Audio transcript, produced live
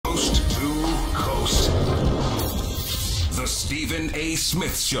Stephen A.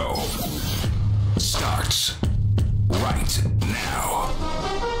 Smith Show starts right now.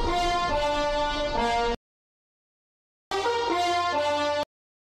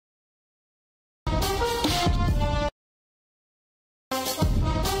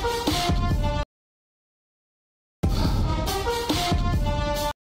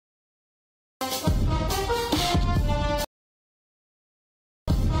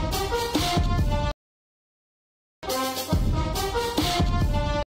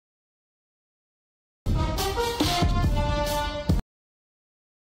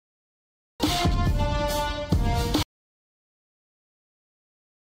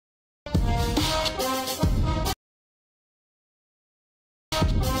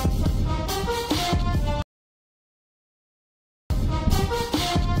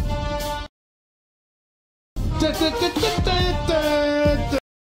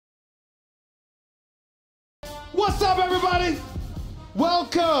 What's up, everybody?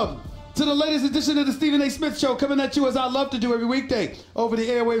 Welcome to the latest edition of the Stephen A. Smith Show, coming at you as I love to do every weekday over the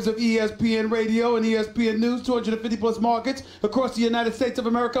airwaves of ESPN Radio and ESPN News, 250 plus markets across the United States of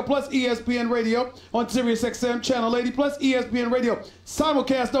America, plus ESPN Radio on Sirius XM Channel 80, plus ESPN Radio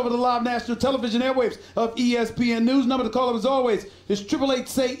simulcast over the live national television airwaves of ESPN News. Number to call as always is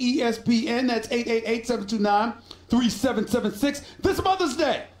 888-SAY-ESPN. That's 888-729-3776. This Mother's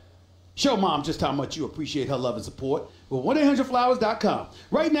Day, show Mom just how much you appreciate her love and support with 1-800-Flowers.com.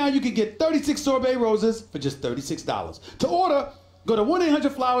 Right now, you can get 36 sorbet roses for just $36. To order, go to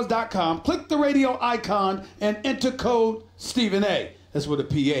 1-800-Flowers.com, click the radio icon, and enter code Stephen A. That's with a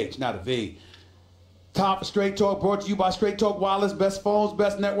PH, not a V. Time for Straight Talk, brought to you by Straight Talk Wireless, best phones,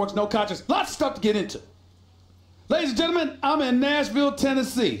 best networks, no contracts. Lots of stuff to get into. Ladies and gentlemen, I'm in Nashville,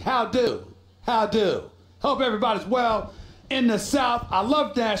 Tennessee. How do? How do? Hope everybody's well. In the South, I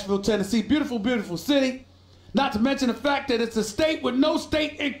love Nashville, Tennessee. Beautiful, beautiful city. Not to mention the fact that it's a state with no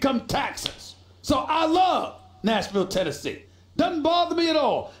state income taxes. So I love Nashville, Tennessee. Doesn't bother me at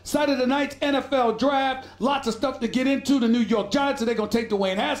all. Site of tonight's NFL draft. Lots of stuff to get into. The New York Giants, are they going to take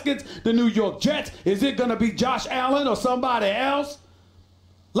Dwayne Haskins? The New York Jets, is it going to be Josh Allen or somebody else?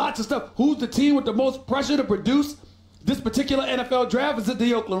 Lots of stuff. Who's the team with the most pressure to produce this particular NFL draft? Is it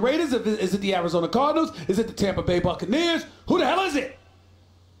the Oakland Raiders? Is it the Arizona Cardinals? Is it the Tampa Bay Buccaneers? Who the hell is it?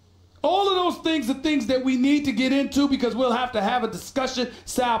 All of those things are things that we need to get into because we'll have to have a discussion.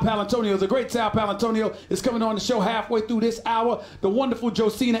 Sal Paolantonio, the great Sal Paolantonio, is coming on the show halfway through this hour. The wonderful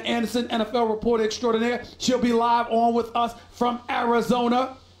Josina Anderson, NFL reporter extraordinaire. She'll be live on with us from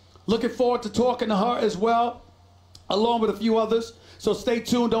Arizona. Looking forward to talking to her as well, along with a few others. So stay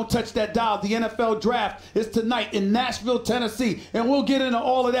tuned. Don't touch that dial. The NFL draft is tonight in Nashville, Tennessee, and we'll get into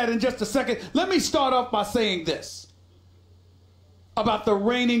all of that in just a second. Let me start off by saying this about the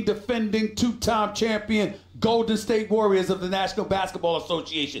reigning, defending, two-time champion Golden State Warriors of the National Basketball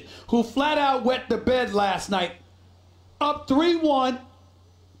Association, who flat out wet the bed last night, up 3-1,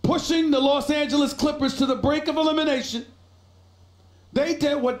 pushing the Los Angeles Clippers to the brink of elimination.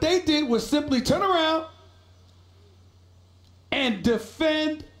 What they did was simply turn around and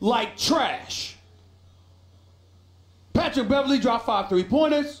defend like trash. Patrick Beverley dropped 5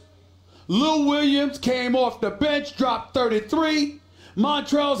 3-pointers. Lou Williams came off the bench, dropped 33.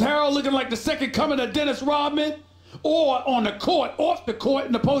 Montrezl Harrell looking like the second coming of Dennis Rodman. Or on the court, off the court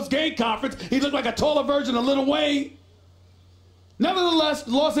in the post-game conference, he looked like a taller version of Lil Wayne. Nevertheless,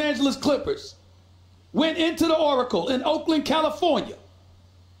 the Los Angeles Clippers went into the Oracle in Oakland, California,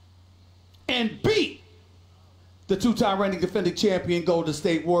 and beat the two-time reigning defending champion Golden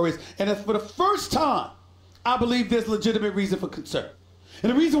State Warriors. And for the first time, I believe there's legitimate reason for concern.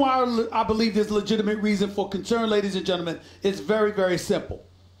 And the reason why I believe there's legitimate reason for concern, ladies and gentlemen, is very, very simple.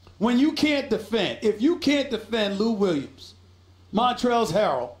 When you can't defend, if you can't defend Lou Williams, Montrezl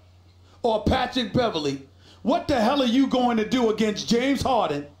Harrell, or Patrick Beverley, what the hell are you going to do against James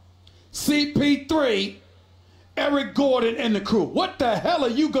Harden, CP3, Eric Gordon, and the crew? What the hell are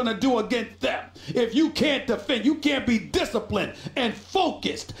you going to do against them if you can't defend? You can't be disciplined and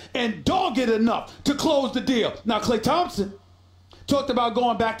focused and dogged enough to close the deal. Now, Klay Thompson talked about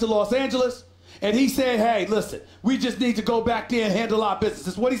going back to Los Angeles, and he said, hey, listen, we just need to go back there and handle our business.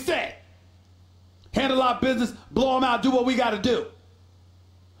 That's what he said. Handle our business, blow them out, do what we got to do.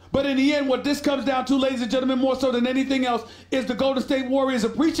 But in the end, what this comes down to, ladies and gentlemen, more so than anything else, is the Golden State Warriors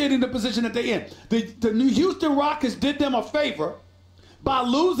appreciating the position that they're in. The New Houston Rockets did them a favor by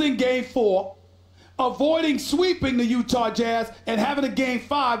losing Game 4, avoiding sweeping the Utah Jazz, and having a Game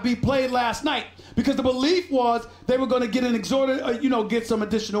 5 be played last night. Because the belief was they were going to get an get some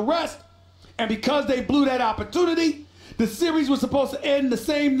additional rest. And because they blew that opportunity, The series was supposed to end the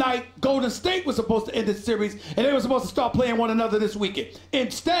same night Golden State was supposed to end the series, and they were supposed to start playing one another this weekend.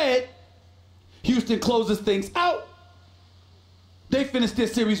 Instead, Houston closes things out. They finished their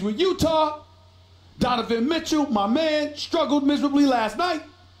series with Utah. Donovan Mitchell, my man, struggled miserably last night.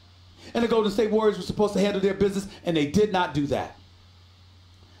 And the Golden State Warriors were supposed to handle their business, and they did not do that.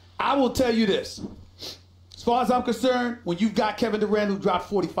 I will tell you this. As far as I'm concerned, when you've got Kevin Durant, who dropped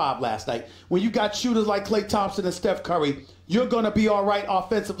 45 last night, when you got shooters like Klay Thompson and Steph Curry, you're going to be all right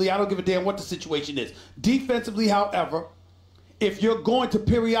offensively. I don't give a damn what the situation is. Defensively, however, if you're going to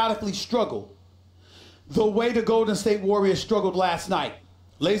periodically struggle the way the Golden State Warriors struggled last night,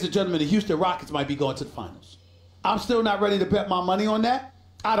 ladies and gentlemen, the Houston Rockets might be going to the finals. I'm still not ready to bet my money on that.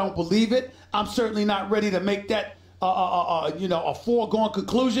 I don't believe it. I'm certainly not ready to make that a foregone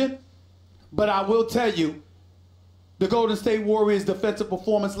conclusion. But I will tell you, the Golden State Warriors' defensive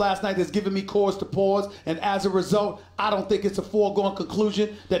performance last night has given me cause to pause, and as a result, I don't think it's a foregone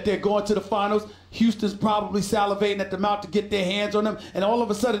conclusion that they're going to the finals. Houston's probably salivating at the mouth to get their hands on them, and all of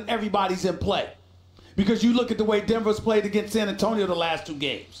a sudden, everybody's in play. Because you look at the way Denver's played against San Antonio the last 3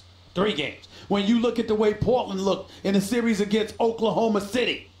 games. When you look at the way Portland looked in the series against Oklahoma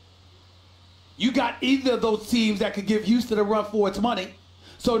City, you got either of those teams that could give Houston a run for its money.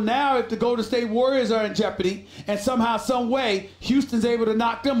 So now if the Golden State Warriors are in jeopardy and somehow, some way, Houston's able to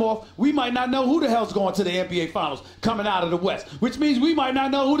knock them off, we might not know who the hell's going to the NBA Finals coming out of the West, which means we might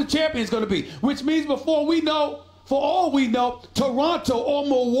not know who the champion's going to be, which means before we know, for all we know, Toronto or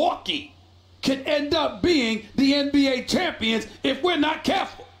Milwaukee could end up being the NBA champions if we're not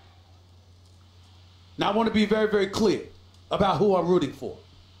careful. Now, I want to be very, very clear about who I'm rooting for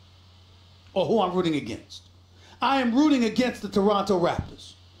or who I'm rooting against. I am rooting against the Toronto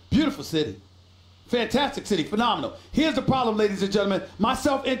Raptors. Beautiful city. Fantastic city. Phenomenal. Here's the problem, ladies and gentlemen. My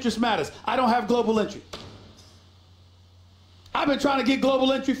self-interest matters. I don't have global entry. I've been trying to get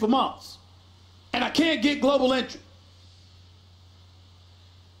global entry for months, and I can't get global entry.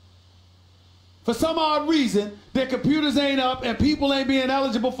 For some odd reason, their computers ain't up and people ain't being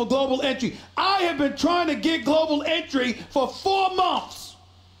eligible for global entry. I have been trying to get global entry for 4 months.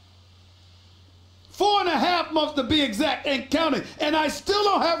 4.5 months to be exact and counting, and I still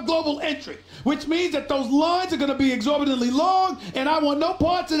don't have global entry, which means that those lines are going to be exorbitantly long, and I want no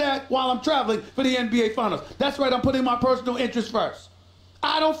parts of that while I'm traveling for the NBA Finals. That's right, I'm putting my personal interest first.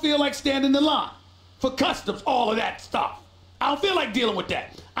 I don't feel like standing in line for customs, all of that stuff. I don't feel like dealing with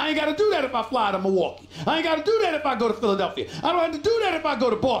that. I ain't got to do that if I fly to Milwaukee. I ain't got to do that if I go to Philadelphia. I don't have to do that if I go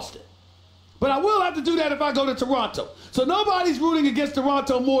to Boston. But I will have to do that if I go to Toronto. So nobody's rooting against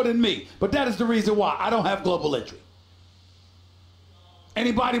Toronto more than me. But that is the reason why I don't have global entry.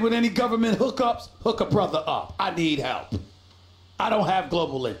 Anybody with any government hookups, hook a brother up. I need help. I don't have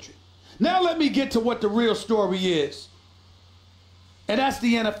global entry. Now let me get to what the real story is. And that's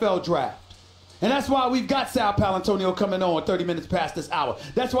the NFL draft. And that's why we've got Sal Paolantonio coming on 30 minutes past this hour.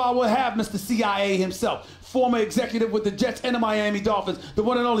 That's why we'll have Mr. CIA himself, former executive with the Jets and the Miami Dolphins, the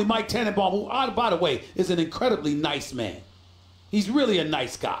one and only Mike Tannenbaum, who, by the way, is an incredibly nice man. He's really a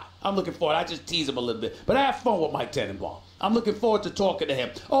nice guy. I'm looking forward. I just tease him a little bit. But I have fun with Mike Tannenbaum. I'm looking forward to talking to him.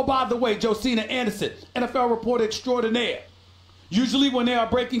 Oh, by the way, Josina Anderson, NFL reporter extraordinaire. Usually when there are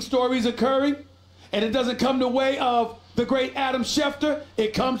breaking stories occurring and it doesn't come the way of the great Adam Schefter,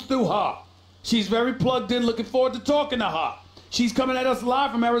 it comes through her. She's very plugged in, looking forward to talking to her. She's coming at us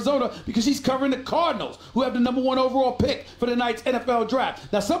live from Arizona because she's covering the Cardinals, who have the #1 overall pick for tonight's NFL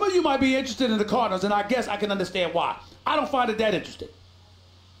draft. Now, some of you might be interested in the Cardinals, and I guess I can understand why. I don't find it that interesting.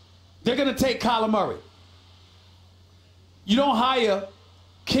 They're going to take Kyler Murray. You don't hire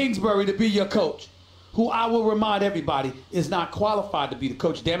Kingsbury to be your coach, who I will remind everybody is not qualified to be the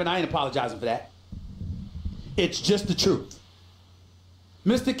coach. Damn it, I ain't apologizing for that. It's just the truth.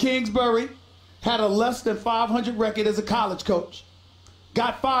 Mr. Kingsbury had a less than 500 record as a college coach,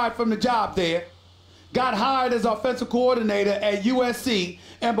 got fired from the job there, got hired as offensive coordinator at USC,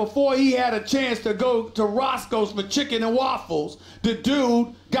 and before he had a chance to go to Roscoe's for chicken and waffles, the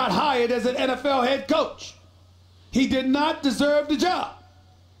dude got hired as an NFL head coach. He did not deserve the job.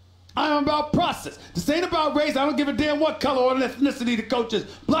 I am about process. This ain't about race. I don't give a damn what color or ethnicity the coach is.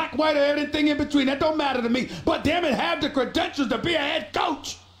 Black, white, or anything in between. That don't matter to me. But damn it, have the credentials to be a head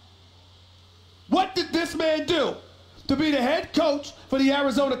coach. What did this man do to be the head coach for the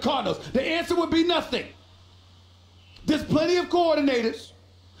Arizona Cardinals? The answer would be nothing. There's plenty of coordinators.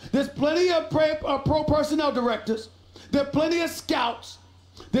 There's plenty of pro personnel directors. There's plenty of scouts.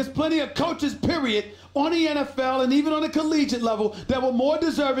 There's plenty of coaches, period, on the NFL and even on the collegiate level that were more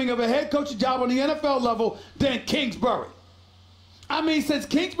deserving of a head coaching job on the NFL level than Kingsbury. I mean, since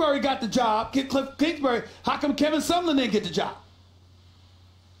Kingsbury got the job, Cliff Kingsbury, how come Kevin Sumlin didn't get the job?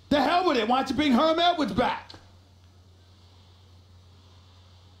 The hell with it. Why don't you bring Herm Edwards back?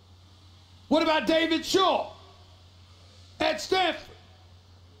 What about David Shaw at Stanford?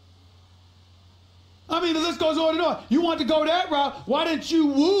 I mean, the list goes on and on. You want to go that route, why didn't you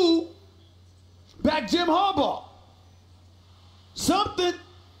woo back Jim Harbaugh? Something.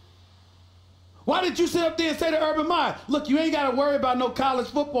 Why didn't you sit up there and say to Urban Meyer, look, you ain't got to worry about no college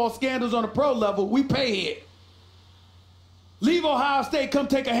football scandals on the pro level. We pay here. Leave Ohio State, come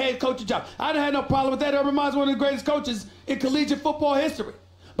take a head coaching job. I didn't have no problem with that. Urban Meyer's one of the greatest coaches in collegiate football history.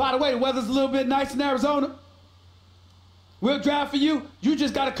 By the way, the weather's a little bit nice in Arizona. We'll draft for you. You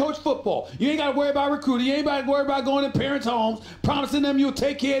just got to coach football. You ain't got to worry about recruiting. You ain't got to worry about going in parents' homes, promising them you'll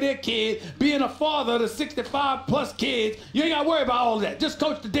take care of their kid, being a father to 65-plus kids. You ain't got to worry about all of that. Just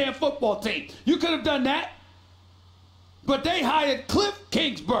coach the damn football team. You could have done that. But they hired Cliff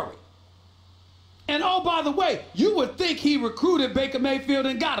Kingsbury. And oh, by the way, you would think he recruited Baker Mayfield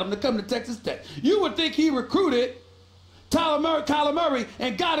and got him to come to Texas Tech. You would think he recruited Kyler Murray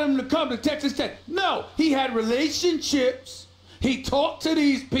and got him to come to Texas Tech. No, he had relationships. He talked to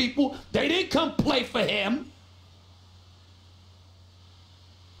these people. They didn't come play for him.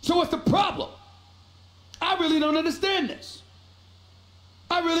 So what's the problem? I really don't understand this.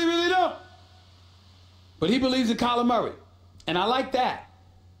 I really, really don't. But he believes in Kyler Murray, and I like that.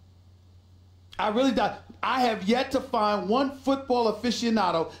 I really do. I have yet to find one football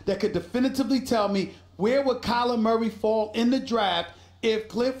aficionado that could definitively tell me where would Kyler Murray fall in the draft if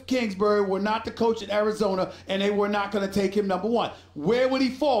Cliff Kingsbury were not the coach in Arizona and they were not going to take him number one? Where would he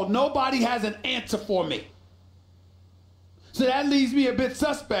fall? Nobody has an answer for me. So that leaves me a bit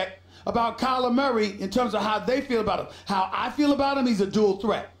suspect about Kyler Murray in terms of how they feel about him. How I feel about him, he's a dual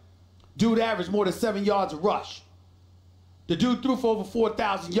threat. Dude averaged more than 7 yards a rush. The dude threw for over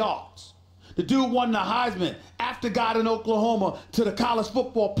 4,000 yards. The dude won the Heisman after got in Oklahoma to the college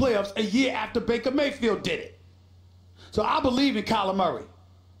football playoffs a year after Baker Mayfield did it. So I believe in Kyler Murray.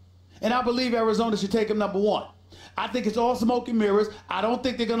 And I believe Arizona should take him number one. I think it's all smoke and mirrors. I don't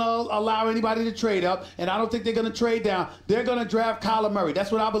think they're going to allow anybody to trade up, and I don't think they're going to trade down. They're going to draft Kyler Murray.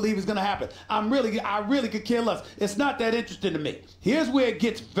 That's what I believe is going to happen. I really could care less. It's not that interesting to me. Here's where it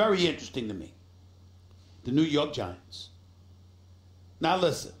gets very interesting to me. The New York Giants. Now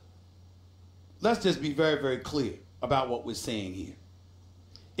listen. Let's just be very, very clear about what we're saying here.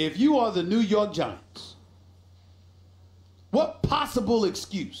 If you are the New York Giants, what possible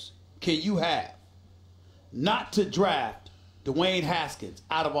excuse can you have not to draft Dwayne Haskins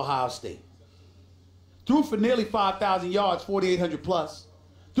out of Ohio State? Threw for nearly 5,000 yards, 4,800 plus.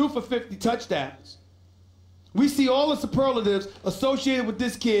 Threw for 50 touchdowns. We see all the superlatives associated with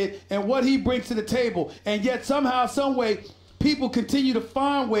this kid and what he brings to the table, and yet somehow, some way, people continue to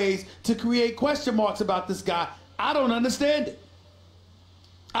find ways to create question marks about this guy. I don't understand it.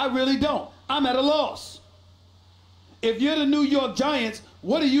 I really don't. I'm at a loss. If you're the New York Giants,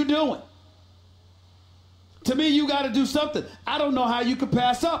 what are you doing? To me, you got to do something. I don't know how you could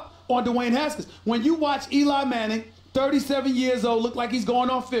pass up on Dwayne Haskins. When you watch Eli Manning, 37 years old, look like he's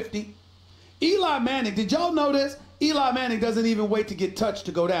going on 50. Eli Manning, did y'all know this? Eli Manning doesn't even wait to get touched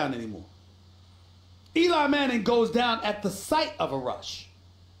to go down anymore. Eli Manning goes down at the sight of a rush.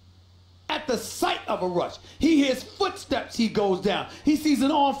 At the sight of a rush. He hears footsteps, he goes down. He sees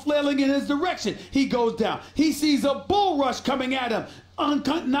an arm flailing in his direction, he goes down. He sees a bull rush coming at him,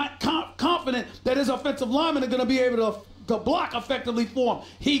 not confident that his offensive linemen are going to be able to block effectively for him.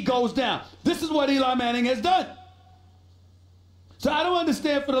 He goes down. This is what Eli Manning has done. So I don't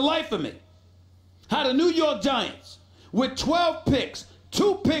understand for the life of me how the New York Giants, with 12 picks,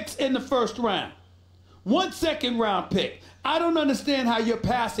 2 picks in the first round, 1 second-round pick. I don't understand how you're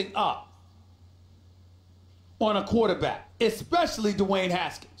passing up on a quarterback, especially Dwayne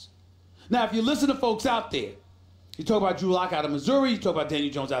Haskins. Now, if you listen to folks out there, you talk about Drew Lock out of Missouri, you talk about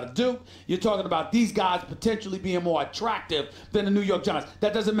Daniel Jones out of Duke, you're talking about these guys potentially being more attractive than the New York Giants.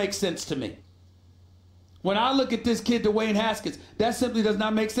 That doesn't make sense to me. When I look at this kid, Dwayne Haskins, that simply does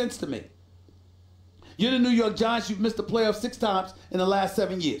not make sense to me. You're the New York Giants. You've missed the playoffs 6 times in the last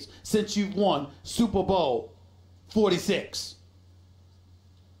 7 years since you've won Super Bowl 46.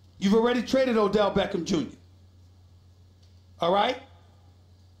 You've already traded Odell Beckham Jr. All right?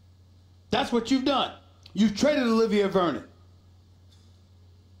 That's what you've done. You've traded Olivier Vernon.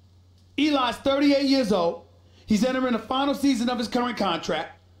 Eli's 38 years old. He's entering the final season of his current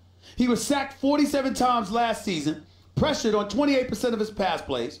contract. He was sacked 47 times last season, pressured on 28% of his pass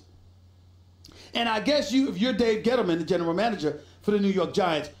plays. And I guess if you're Dave Gettleman, the general manager for the New York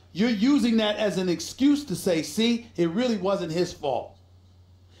Giants, you're using that as an excuse to say, see, it really wasn't his fault.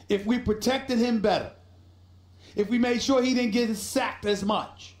 If we protected him better, if we made sure he didn't get sacked as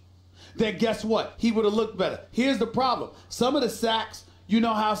much, then guess what? He would have looked better. Here's the problem. Some of the sacks, you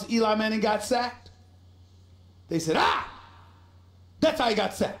know how Eli Manning got sacked? They said, that's how he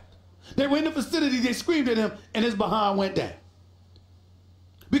got sacked. They were in the vicinity, they screamed at him, and his behind went down.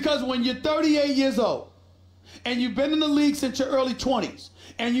 Because when you're 38 years old, and you've been in the league since your early 20s,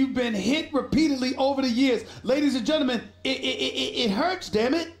 and you've been hit repeatedly over the years, ladies and gentlemen, it hurts,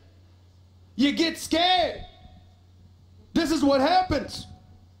 damn it. You get scared. This is what happens.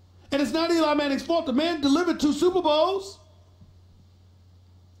 And it's not Eli Manning's fault. The man delivered 2 Super Bowls.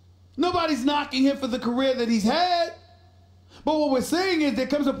 Nobody's knocking him for the career that he's had. But what we're saying is there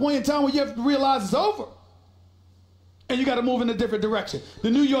comes a point in time where you have to realize it's over. And you got to move in a different direction.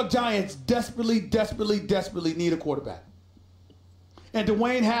 The New York Giants desperately need a quarterback. And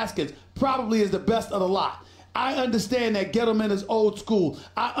Dwayne Haskins probably is the best of the lot. I understand that Gettleman is old school.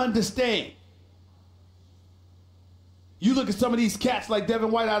 I understand. You look at some of these cats like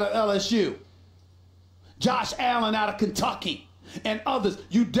Devin White out of LSU, Josh Allen out of Kentucky, and others.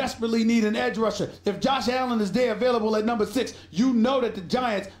 You desperately need an edge rusher. If Josh Allen is there available at number 6, you know that the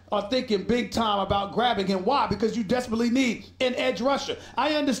Giants are thinking big time about grabbing him. Why? Because you desperately need an edge rusher.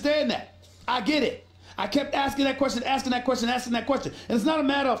 I understand that. I get it. I kept asking that question. And it's not a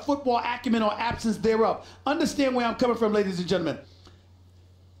matter of football acumen or absence thereof. Understand where I'm coming from, ladies and gentlemen.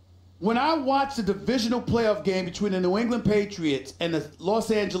 When I watch the divisional playoff game between the New England Patriots and the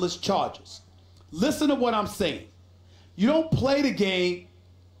Los Angeles Chargers, listen to what I'm saying. You don't play the game,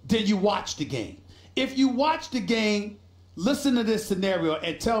 then you watch the game. If you watch the game, listen to this scenario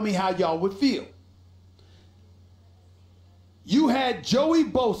and tell me how y'all would feel. You had Joey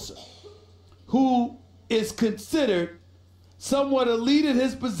Bosa, who is considered somewhat elite in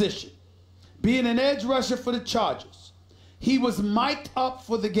his position, being an edge rusher for the Chargers. He was mic'd up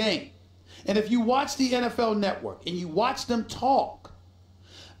for the game. And if you watch the NFL Network and you watch them talk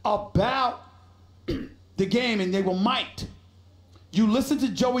about the game and they were mic'd, you listen to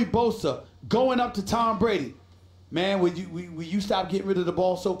Joey Bosa going up to Tom Brady. Man, will you stop getting rid of the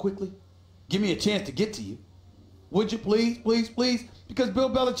ball so quickly? Give me a chance to get to you. Would you please? Because Bill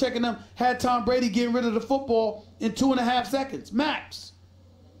Belichick and them had Tom Brady getting rid of the football in 2.5 seconds, max.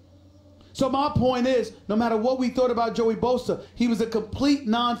 So my point is, no matter what we thought about Joey Bosa, he was a complete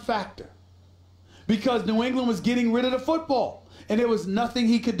non-factor because New England was getting rid of the football and there was nothing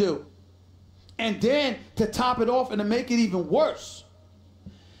he could do. And then to top it off and to make it even worse,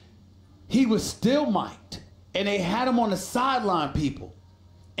 he was still mic'd and they had him on the sideline, people.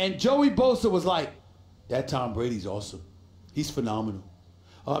 And Joey Bosa was like, that Tom Brady's awesome. He's phenomenal.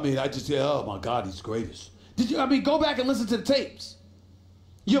 Oh my God, he's greatest. Go back and listen to the tapes.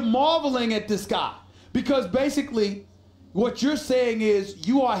 You're marveling at this guy because basically what you're saying is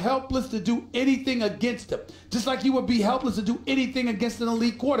you are helpless to do anything against him, just like you would be helpless to do anything against an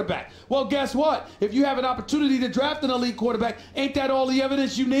elite quarterback. Well, guess what? If you have an opportunity to draft an elite quarterback, ain't that all the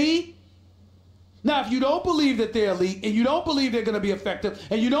evidence you need? Now, if you don't believe that they're elite and you don't believe they're going to be effective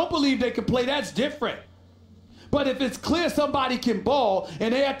and you don't believe they can play, that's different. But if it's clear somebody can ball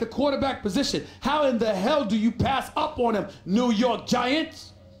and they're at the quarterback position, how in the hell do you pass up on them, New York Giants?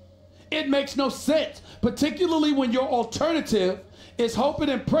 It makes no sense, particularly when your alternative is hoping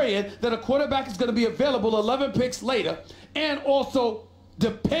and praying that a quarterback is going to be available 11 picks later, and also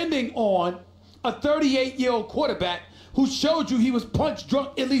depending on a 38-year-old quarterback who showed you he was punch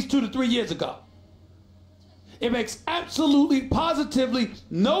drunk at least 2 to 3 years ago. It makes absolutely, positively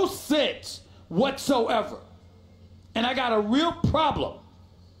no sense whatsoever. And I got a real problem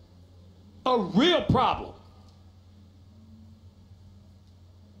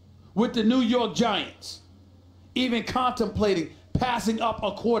with the New York Giants even contemplating passing up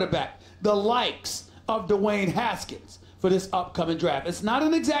a quarterback, the likes of Dwayne Haskins, for this upcoming draft. It's not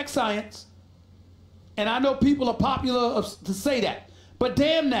an exact science, and I know people are popular to say that, but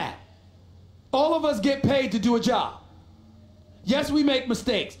damn that. All of us get paid to do a job. Yes, we make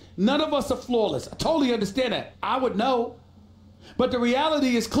mistakes. None of us are flawless. I totally understand that. I would know. But the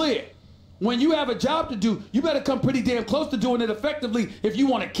reality is clear. When you have a job to do, you better come pretty damn close to doing it effectively if you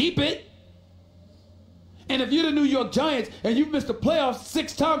want to keep it. And if you're the New York Giants and you've missed the playoffs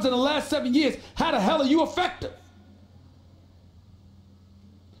 6 times in the last 7 years, how the hell are you effective?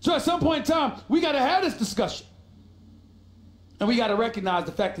 So at some point in time, we got to have this discussion. And we got to recognize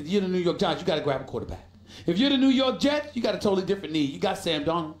the fact that you're the New York Giants, you got to grab a quarterback. If you're the New York Jets, you got a totally different need. You got Sam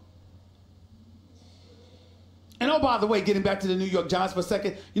Darnold. And oh, by the way, getting back to the New York Giants for a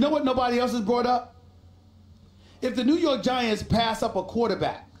second, you know what nobody else has brought up? If the New York Giants pass up a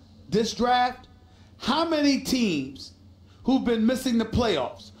quarterback this draft, how many teams who've been missing the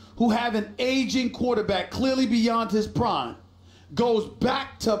playoffs, who have an aging quarterback clearly beyond his prime, goes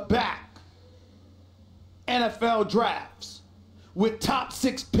back-to-back NFL drafts with top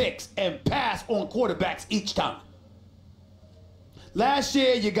 6 picks and pass on quarterbacks each time? Last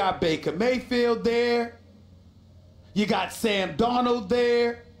year, you got Baker Mayfield there. You got Sam Darnold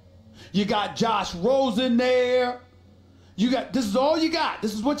there. You got Josh Rosen there. This is all you got.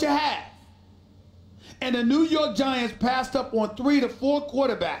 This is what you have. And the New York Giants passed up on 3 to 4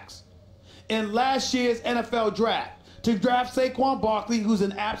 quarterbacks in last year's NFL draft to draft Saquon Barkley, who's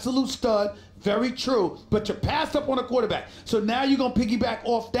an absolute stud, very true, but you passed up on a quarterback. So now you're going to piggyback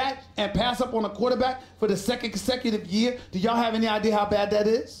off that and pass up on a quarterback for the second consecutive year? Do y'all have any idea how bad that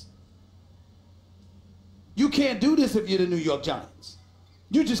is? You can't do this if you're the New York Giants.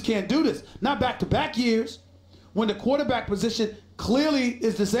 You just can't do this. Not back-to-back years when the quarterback position clearly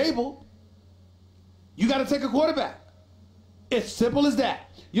is disabled. You got to take a quarterback. It's simple as that.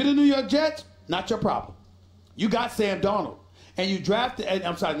 You're the New York Jets, not your problem. You got Sam Darnold. And you drafted,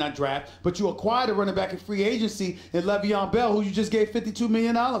 I'm sorry, not draft, but you acquired a running back in free agency in Le'Veon Bell, who you just gave $52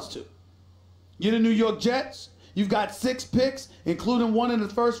 million to. You're the New York Jets. You've got 6 picks, including 1 in the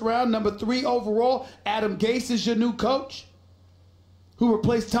first round, number 3 overall. Adam Gase is your new coach, who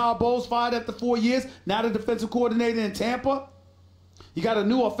replaced Todd Bowles, fired after 4 years, now the defensive coordinator in Tampa. You got a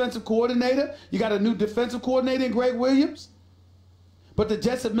new offensive coordinator. You got a new defensive coordinator in Greg Williams. But the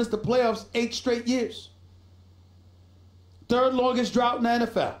Jets have missed the playoffs 8 straight years. 3rd longest drought in the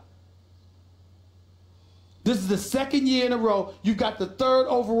NFL. This is the 2nd year in a row you've got the 3rd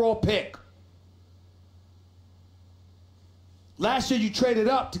overall pick. Last year you traded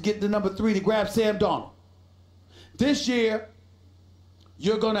up to get the number 3 to grab Sam Darnold. This year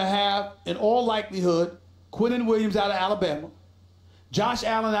you're going to have, in all likelihood, Quinnen Williams out of Alabama, Josh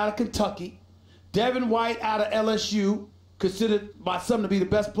Allen out of Kentucky, Devin White out of LSU, considered by some to be the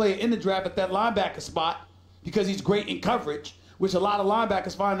best player in the draft at that linebacker spot because he's great in coverage, which a lot of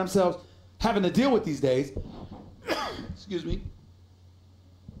linebackers find themselves having to deal with these days. Excuse me.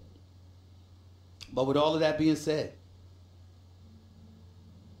 But with all of that being said,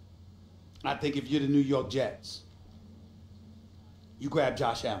 I think if you're the New York Jets, you grab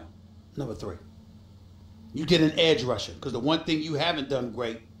Josh Allen, number 3. You get an edge rusher, because the one thing you haven't done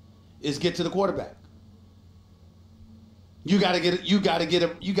great is get to the quarterback. You gotta get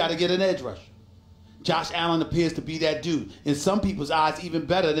an edge rusher. Josh Allen appears to be that dude. In some people's eyes, even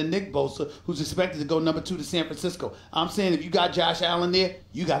better than Nick Bosa, who's expected to go number 2 to San Francisco. I'm saying if you got Josh Allen there,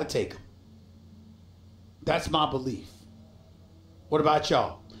 you got to take him. That's my belief. What about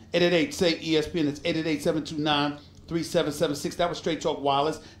y'all? 888-SAY-ESPN. It's 888-729-3776. That was Straight Talk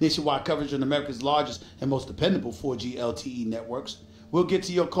Wireless, nationwide coverage on America's largest and most dependable 4G LTE networks. We'll get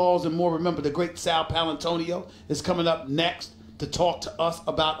to your calls and more. Remember, the great Sal Paolantonio is coming up next to talk to us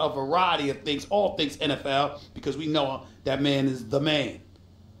about a variety of things, all things NFL, because we know that man is the man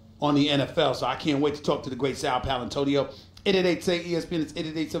on the NFL. So I can't wait to talk to the great Sal Paolantonio. 888-SAY-ESPN. It's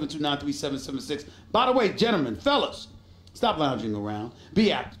 888-729-3776. By the way, gentlemen, fellas, stop lounging around.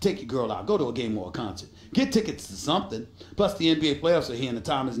 Be active. Take your girl out. Go to a game or a concert. Get tickets to something. Plus, the NBA playoffs are here, and the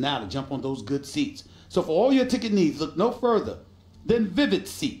time is now to jump on those good seats. So for all your ticket needs, look no further than Vivid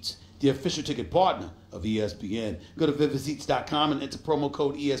Seats, the official ticket partner of ESPN. Go to vividseats.com and enter promo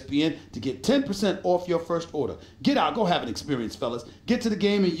code ESPN to get 10% off your first order. Get out. Go have an experience, fellas. Get to the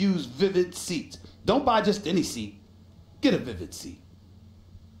game and use Vivid Seats. Don't buy just any seat. Get a Vivid seat.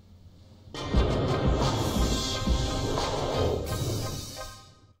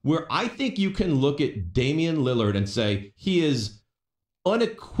 Where I think you can look at Damian Lillard and say he is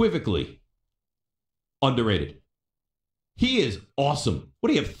unequivocally underrated. He is awesome. What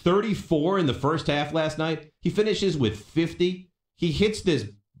do you have, 34 in the first half last night? He finishes with 50. He hits this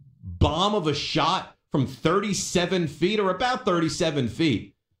bomb of a shot from 37 feet or about 37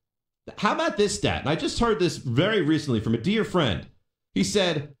 feet. How about this stat? And I just heard this very recently from a dear friend. He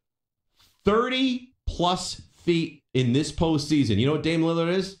said 30 plus feet in this postseason. You know what Dame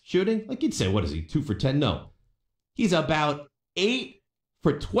Lillard is shooting? Like you'd say, what is he, 2 for 10? No. He's about 8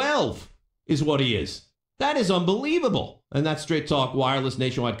 for 12 is what he is. That is unbelievable. And that's Straight Talk Wireless,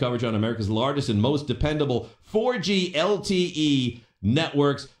 nationwide coverage on America's largest and most dependable 4G LTE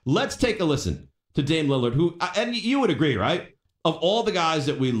networks. Let's take a listen to Dame Lillard, who, and you would agree, right? Of all the guys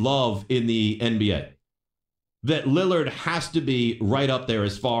that we love in the NBA, that Lillard has to be right up there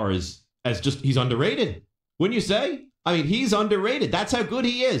as far as just he's underrated. Wouldn't you say? I mean, he's underrated. That's how good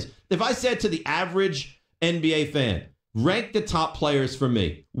he is. If I said to the average NBA fan, rank the top players for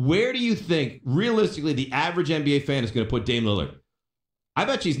me, where do you think, realistically, the average NBA fan is going to put Dame Lillard? I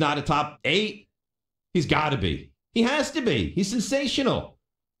bet you he's not a top 8. He's got to be. He has to be. He's sensational.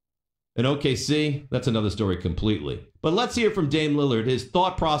 And OKC, that's another story completely. But let's hear from Dame Lillard, his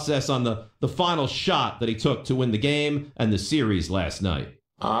thought process on the final shot that he took to win the game and the series last night.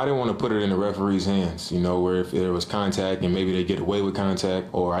 I didn't want to put it in the referee's hands, where if there was contact and maybe they get away with contact,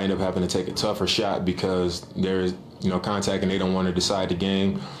 or I end up having to take a tougher shot because there's, contact and they don't want to decide the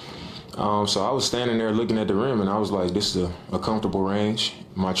game. So I was standing there looking at the rim, and I was like, this is a comfortable range.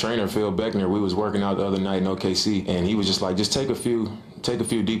 My trainer, Phil Beckner, we was working out the other night in OKC, and he was just like, just take a few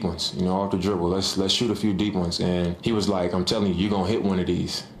deep ones, off the dribble. Let's shoot a few deep ones. And he was like, I'm telling you, you're going to hit one of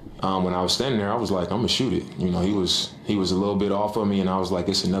these. When I was standing there, I was like, I'm going to shoot it. He was a little bit off of me, and I was like,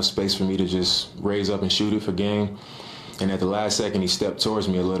 it's enough space for me to just raise up and shoot it for game. And at the last second, he stepped towards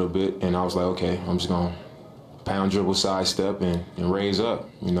me a little bit, and I was like, okay, I'm just going to pound dribble, sidestep, and raise up,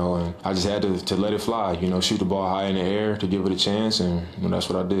 and I just had to let it fly, shoot the ball high in the air to give it a chance, and that's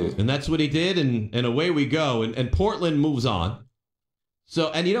what I did. And that's what he did, and away we go. And Portland moves on. So,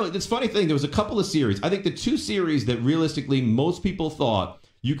 and this funny thing, there was a couple of series. I think the 2 series that realistically most people thought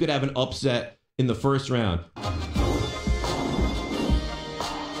you could have an upset in the first round.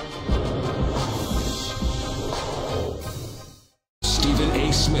 Stephen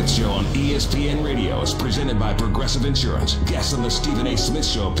A. Smith Show on ESPN Radio is presented by Progressive Insurance. Guests on the Stephen A. Smith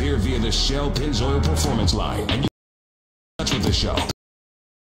Show appear via the Shell Pennzoil Performance Line. And you can touch with the show.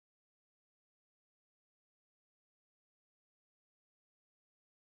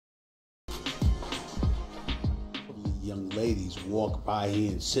 Young ladies walk by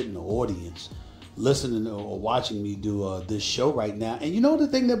here and sit in the audience listening or watching me do this show right now. And you know the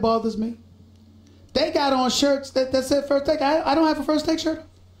thing that bothers me? They got on shirts that said First Take. I don't have a First Take shirt.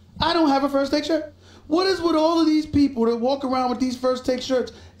 I don't have a First Take shirt. What is with all of these people that walk around with these First Take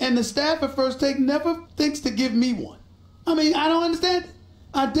shirts and the staff at First Take never thinks to give me one? I mean, I don't understand it.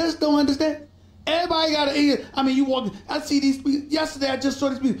 I just don't understand. Everybody got you walk. I see these. Yesterday, I just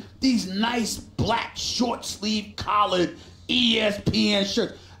saw these nice black short sleeve collared ESPN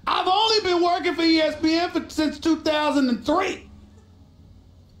shirts. I've only been working for ESPN since 2003.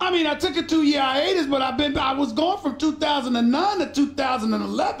 I took a 2-year hiatus, but I was gone from 2009 to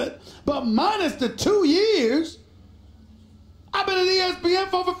 2011. But minus the 2 years, I've been at ESPN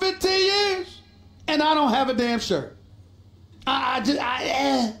for over 15 years, and I don't have a damn shirt.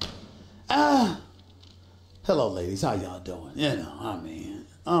 Hello, ladies. How y'all doing?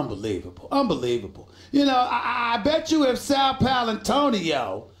 Unbelievable. Unbelievable. I bet you if Sal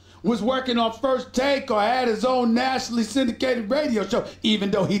Paolantonio was working on First Take or had his own nationally syndicated radio show, even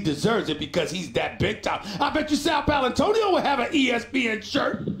though he deserves it because he's that big time, I bet you Sal Paolantonio would have an ESPN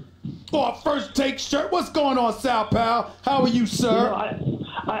shirt or a First Take shirt. What's going on, Sal Pal? How are you, sir?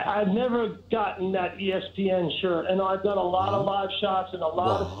 I've never gotten that ESPN shirt, and I've done a lot of live shots and a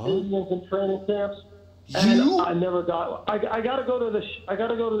lot of stadiums and training camps. And I never got. I got to go to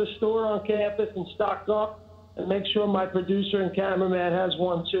the store on campus and stock up and make sure my producer and cameraman has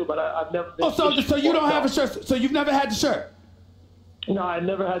one too. But I've never. So you don't have a shirt. So you've never had the shirt. No, I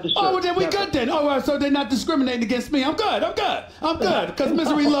never had the shirt. Oh, well, then we good then. Oh, so they're not discriminating against me. I'm good. Because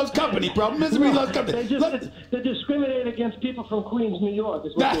misery loves company, bro. Misery loves company. They discriminate against people from Queens, New York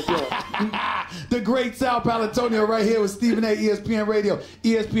is what they're doing. The great Sal Paolantonio right here with Stephen A. ESPN Radio,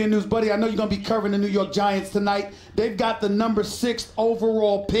 ESPN News. Buddy, I know you're going to be covering the New York Giants tonight. They've got the number 6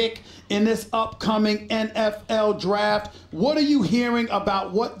 overall pick in this upcoming NFL draft. What are you hearing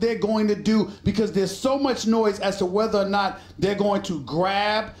about what they're going to do? Because there's so much noise as to whether or not they're going to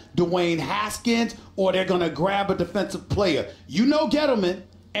grab Dwayne Haskins or they're going to grab a defensive player. You know Gettleman,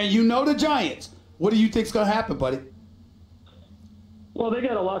 and you know the Giants. What do you think's going to happen, buddy? Well, they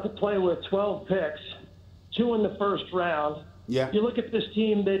got a lot to play with. 12 picks, 2 in the first round. Yeah. You look at this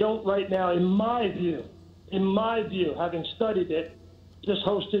team, they don't right now, in my view, having studied it, just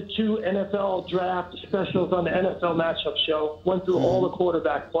hosted 2 NFL draft specials on the NFL Matchup Show, went through all the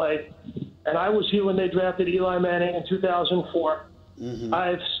quarterback play. And I was here when they drafted Eli Manning in 2004.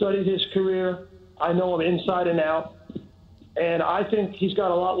 I've studied his career. I know him inside and out. And I think he's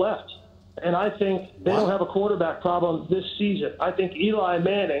got a lot left. And I think they don't have a quarterback problem this season. I think Eli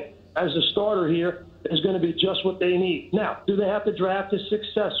Manning, as a starter here, is going to be just what they need. Now, do they have to draft his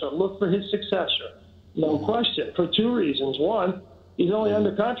successor, look for his successor? No question, for 2 reasons. 1, he's only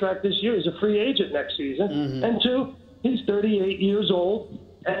under contract this year. He's a free agent next season. And 2, he's 38 years old.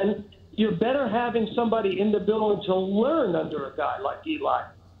 And you're better having somebody in the building to learn under a guy like Eli.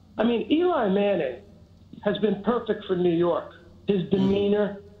 I mean, Eli Manning has been perfect for New York. His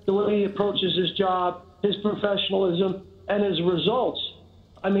demeanor, the way he approaches his job, his professionalism, and his results.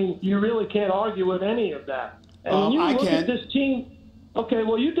 I mean, you really can't argue with any of that. And when you look at this team, Okay,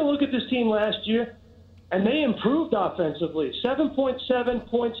 well, you can look at this team last year, and they improved offensively. 7.7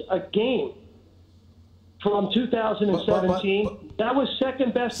 points a game from 2017. That was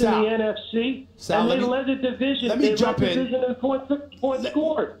second best Sal, in the NFC, Sal, and they led the division. Let me jump in. Division in points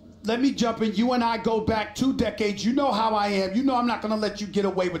scored. Let me jump in. You and I go back 2 decades. You know how I am. You know I'm not going to let you get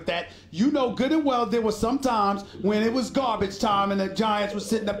away with that. You know good and well there were some times when it was garbage time and the Giants were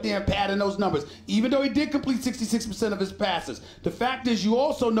sitting up there and padding those numbers. Even though he did complete 66% of his passes. The fact is you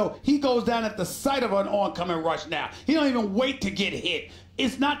also know he goes down at the sight of an oncoming rush now. He don't even wait to get hit.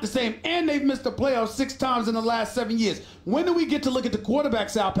 It's not the same. And they've missed the playoffs 6 times in the last 7 years. When do we get to look at the quarterback,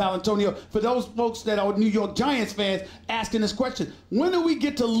 Sal Paolantonio, for those folks that are New York Giants fans asking this question? When do we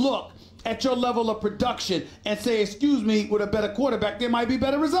get to look at your level of production and say, excuse me, with a better quarterback, there might be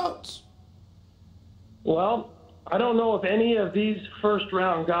better results? Well, I don't know if any of these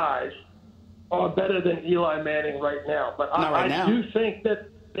first-round guys are better than Eli Manning right now. But I do think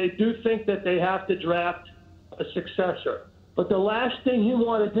that they have to draft a successor. But the last thing you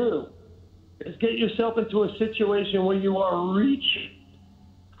want to do is get yourself into a situation where you are reaching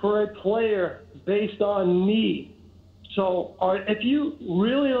for a player based on need. So if you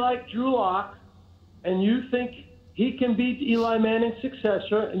really like Drew Lock and you think he can be Eli Manning's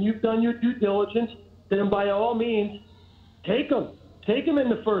successor and you've done your due diligence, then by all means, take him. Take him in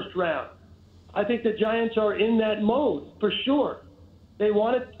the first round. I think the Giants are in that mode for sure. They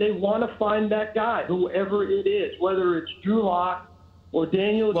want to find that guy, whoever it is, whether it's Drew Lock or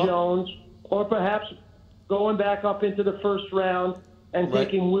Daniel Jones, or perhaps going back up into the first round and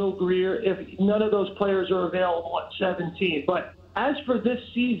taking Will Greer if none of those players are available at 17. But as for this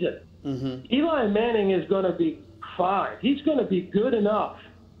season, Eli Manning is going to be fine. He's going to be good enough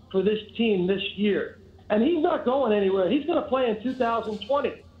for this team this year. And he's not going anywhere. He's going to play in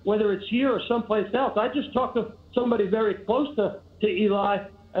 2020, whether it's here or someplace else. I just talked to somebody very close to Eli,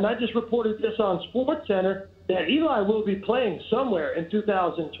 and I just reported this on SportsCenter, that Eli will be playing somewhere in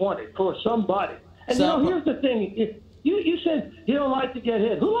 2020 for somebody. And, here's the thing. You said he don't like to get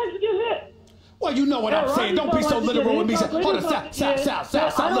hit. Who likes to get hit? Well, you know what I'm saying. Don't be so literal with me. Hold on, Sal,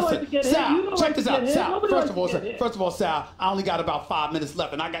 listen. Sal, check this out. Sal, first of all, Sal, I only got about 5 minutes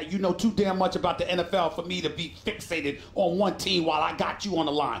left, and I got too damn much about the NFL for me to be fixated on one team while I got you on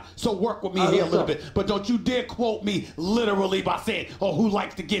the line. So work with me here a little bit. But don't you dare quote me literally by saying, who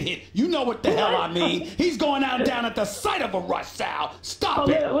likes to get hit. You know what the hell I mean. He's going out and down at the sight of a rush, Sal. Stop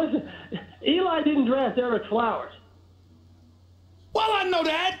it. Listen, Eli didn't draft Eric Flowers. Well, I know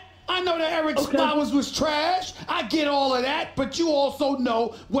that. I know that Eric Flowers was trash. I get all of that, but you also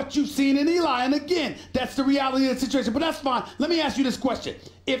know what you've seen in Eli. And again, that's the reality of the situation. But that's fine. Let me ask you this question.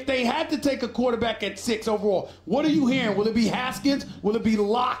 If they had to take a quarterback at 6 overall, what are you hearing? Will it be Haskins? Will it be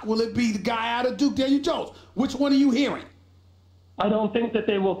Locke? Will it be the guy out of Duke, Daniel Jones? Which one are you hearing? I don't think that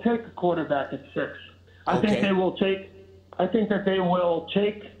they will take a quarterback at 6. I think that they will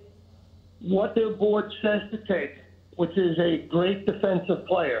take what their board says to take, which is a great defensive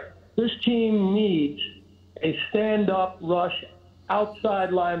player. This team needs a stand-up rush outside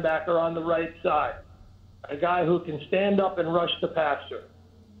linebacker on the right side, a guy who can stand up and rush the passer.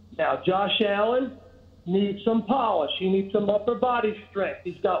 Now, Josh Allen needs some polish. He needs some upper body strength.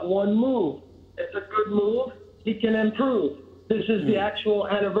 He's got one move. It's a good move. He can improve. This is the actual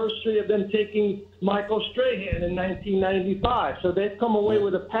anniversary of them taking Michael Strahan in 1995. So they've come away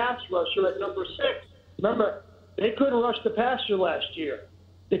with a pass rusher at number 6. Remember, they couldn't rush the passer last year.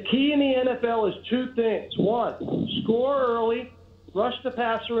 The key in the NFL is 2 things. 1, score early, rush the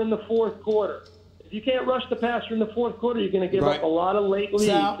passer in the fourth quarter. If you can't rush the passer in the fourth quarter, you're going to give up a lot of late leads,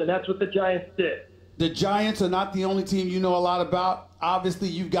 and that's what the Giants did. The Giants are not the only team you know a lot about. Obviously,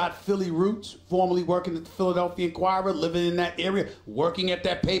 you've got Philly roots, formerly working at the Philadelphia Inquirer, living in that area, working at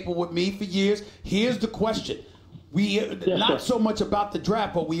that paper with me for years. Here's the question. Not so much about the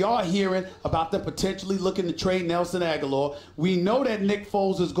draft, but we are hearing about them potentially looking to trade Nelson Aguilar. We know that Nick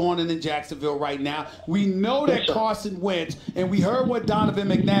Foles is going in Jacksonville right now. We know that Carson Wentz, and we heard what Donovan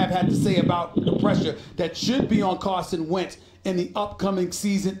McNabb had to say about the pressure that should be on Carson Wentz in the upcoming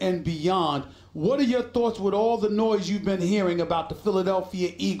season and beyond. What are your thoughts with all the noise you've been hearing about the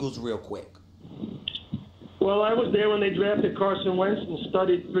Philadelphia Eagles real quick? Well, I was there when they drafted Carson Wentz and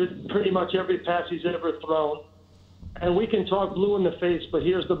studied pretty much every pass he's ever thrown. And we can talk blue in the face, but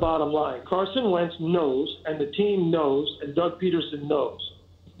here's the bottom line. Carson Wentz knows, and the team knows, and Doug Peterson knows,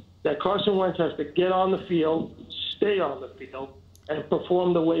 that Carson Wentz has to get on the field, stay on the field, and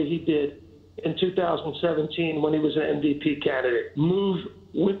perform the way he did in 2017 when he was an MVP candidate. Move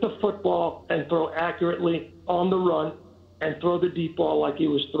with the football and throw accurately on the run and throw the deep ball like he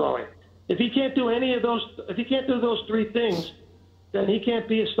was throwing. If he can't do any of those, if he can't do those 3 things, then he can't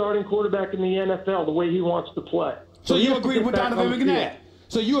be a starting quarterback in the NFL the way he wants to play. So you agree with Donovan McNabb?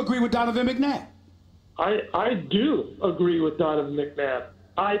 So you agree with Donovan McNabb? I do agree with Donovan McNabb.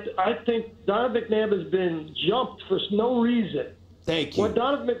 I think Donovan McNabb has been jumped for no reason. Thank you. What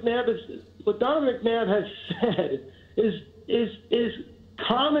Donovan McNabb has said is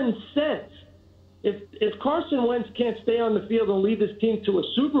common sense. If Carson Wentz can't stay on the field and lead his team to a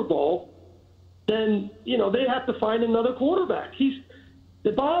Super Bowl, then they have to find another quarterback.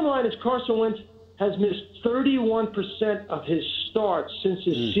 The bottom line is Carson Wentz has missed 31% of his starts since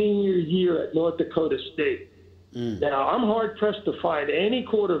his senior year at North Dakota State. Now, I'm hard-pressed to find any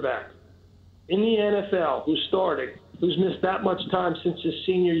quarterback in the NFL who's starting who's missed that much time since his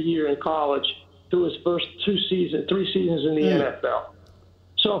senior year in college through his first 3 seasons in the NFL.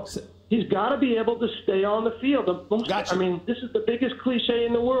 So he's got to be able to stay on the field. I mean, this is the biggest cliche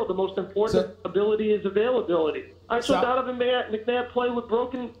in the world. The most important ability is availability. I saw Donovan McNabb play with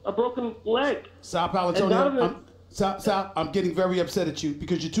a broken leg. Sal Paolantonio, Sal, I'm getting very upset at you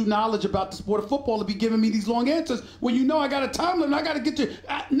because you're too knowledgeable about the sport of football to be giving me these long answers when you know I got a time limit. I got to get you.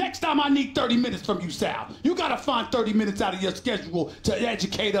 Next time I need 30 minutes from you, Sal. You got to find 30 minutes out of your schedule to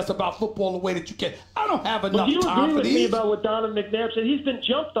educate us about football the way that you can. I don't have enough time for these. You agree with me about what Donovan McNabb said. He's been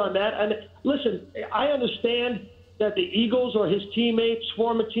jumped on that. And listen, I understand that the Eagles or his teammates,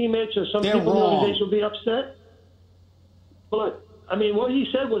 former teammates, or some people in the organization will be upset. But, I mean, what he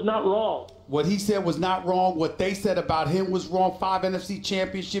said was not wrong. What he said was not wrong. What they said about him was wrong. 5 NFC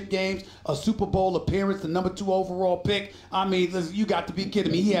championship games, a Super Bowl appearance, the number 2 overall pick. I mean, listen, you got to be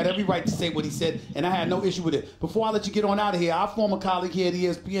kidding me. He had every right to say what he said, and I had no issue with it. Before I let you get on out of here, our former colleague here at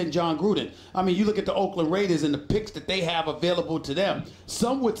ESPN, John Gruden. I mean, you look at the Oakland Raiders and the picks that they have available to them.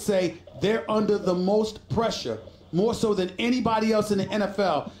 Some would say they're under the most pressure, more so than anybody else in the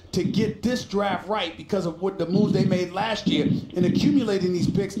NFL, to get this draft right because of what the moves they made last year in accumulating these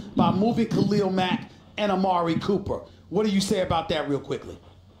picks by moving Khalil Mack and Amari Cooper. What do you say about that real quickly?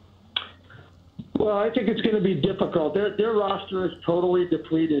 Well, I think it's going to be difficult. Their roster is totally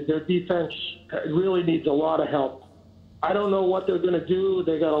depleted. Their defense really needs a lot of help. I don't know what they're going to do.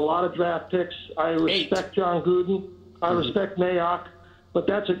 They got a lot of draft picks. I respect John Gruden. I respect Mayock. But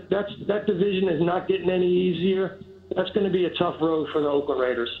that division is not getting any easier. That's going to be a tough road for the Oakland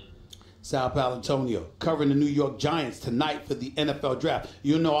Raiders. Sal Paolantonio, covering the New York Giants tonight for the NFL Draft.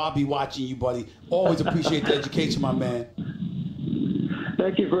 You know I'll be watching you, buddy. Always appreciate the education, my man.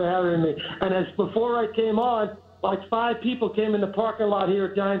 Thank you for having me. And before I came on, like 5 people came in the parking lot here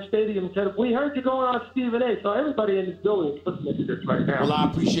at Giant Stadium and said, "We heard you going on Stephen A." So everybody in this building is listening to this right now. Well, I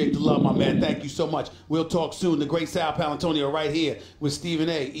appreciate the love, my man. Thank you so much. We'll talk soon. The great Sal Paolantonio right here with Stephen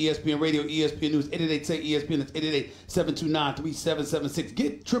A. ESPN Radio, ESPN News, 888-SAY-ESPN. That's 888-729-3776.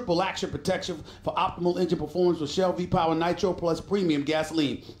 Get triple action protection for optimal engine performance with Shell V-Power Nitro Plus Premium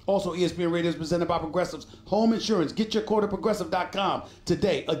Gasoline. Also, ESPN Radio is presented by Progressive's Home Insurance. Get your quote at Progressive.com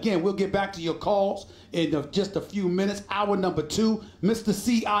today. Again, we'll get back to your calls in just a few minutes. Hour number 2, Mr.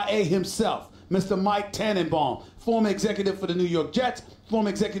 CIA himself, Mr. Mike Tannenbaum, former executive for the New York Jets, former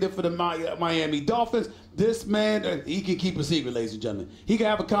executive for the Miami Dolphins. This man, he can keep a secret, ladies and gentlemen. He can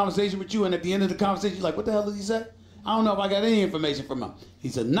have a conversation with you, and at the end of the conversation, you're like, what the hell did he say? I don't know if I got any information from him.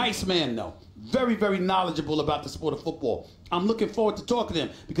 He's a nice man, though. Very, very knowledgeable about the sport of football. I'm looking forward to talking to him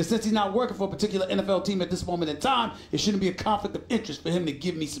because since he's not working for a particular NFL team at this moment in time, it shouldn't be a conflict of interest for him to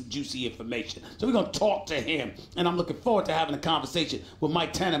give me some juicy information. So we're going to talk to him, and I'm looking forward to having a conversation with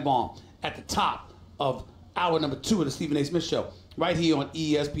Mike Tannenbaum at the top of hour number 2 of the Stephen A. Smith Show, right here on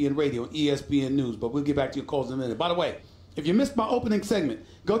ESPN Radio and ESPN News. But we'll get back to your calls in a minute. By the way, if you missed my opening segment,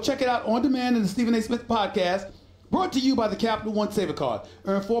 go check it out on demand in the Stephen A. Smith Podcast. Brought to you by the Capital One Saver Card.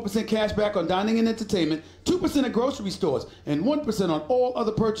 Earn 4% cash back on dining and entertainment, 2% at grocery stores, and 1% on all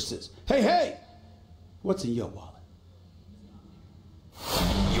other purchases. Hey, hey, what's in your wallet?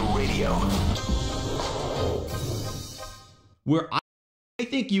 Your radio. Where I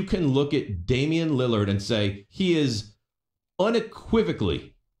think you can look at Damian Lillard and say he is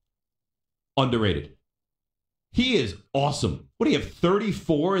unequivocally underrated. He is awesome. What do you have,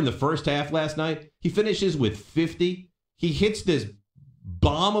 34 in the first half last night? He finishes with 50. He hits this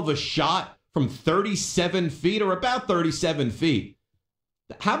bomb of a shot from 37 feet or about 37 feet.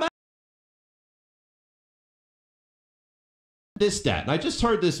 How about this stat? And I just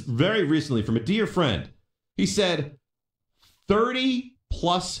heard this very recently from a dear friend. He said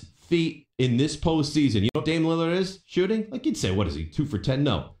 30-plus feet in this postseason. You know what Dame Lillard is shooting? Like you'd say, what is he, 2 for 10?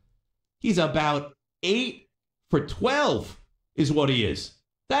 No. He's about 8 for 12 is what he is.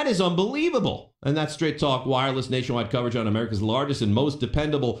 That is unbelievable. And that's Straight Talk Wireless nationwide coverage on America's largest and most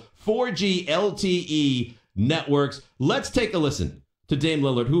dependable 4G LTE networks. Let's take a listen to Dame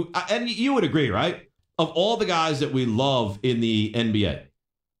Lillard, who, and you would agree, right? Of all the guys that we love in the NBA,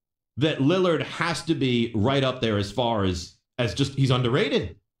 that Lillard has to be right up there as far as just he's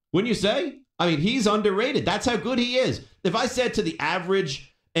underrated. Wouldn't you say? I mean, he's underrated. That's how good he is. If I said to the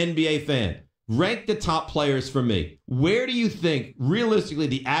average NBA fan, rank the top players for me, where do you think, realistically,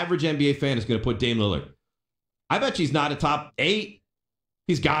 the average NBA fan is going to put Dame Lillard? I bet you he's not a top 8.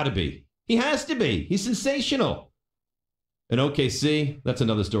 He's got to be. He has to be. He's sensational. And OKC, that's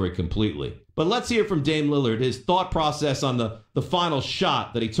another story completely. But let's hear from Dame Lillard, his thought process on the final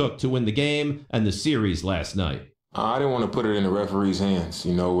shot that he took to win the game and the series last night. I didn't want to put it in the referee's hands,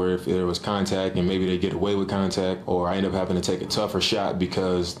 where if there was contact and maybe they get away with contact, or I end up having to take a tougher shot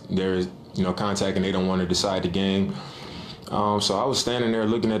because there's, contact and they don't want to decide the game. So I was standing there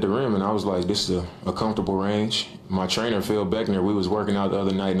looking at the rim and I was like, this is a comfortable range. My trainer, Phil Beckner, we was working out the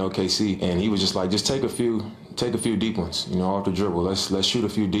other night in OKC, and he was just like, just take a few deep ones, off the dribble. Let's shoot a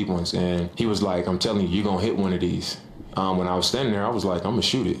few deep ones. And he was like, I'm telling you, you're going to hit one of these. When I was standing there, I was like, I'm going to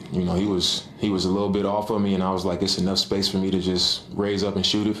shoot it. He was a little bit off of me, and I was like, it's enough space for me to just raise up and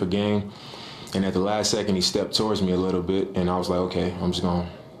shoot it for game. And at the last second, he stepped towards me a little bit, and I was like, okay, I'm just going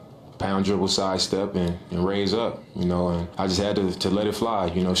to pound dribble, sidestep, and raise up, and I just had to let it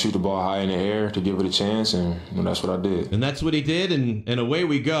fly, shoot the ball high in the air to give it a chance, and that's what I did. And that's what he did, and away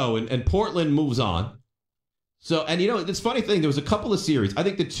we go. And Portland moves on. So, and this funny thing, there was a couple of series. I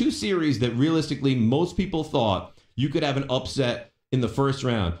think the 2 series that realistically most people thought you could have an upset in the first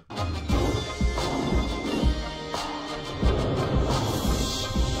round.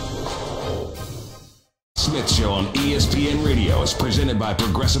 Smith Show on ESPN Radio is presented by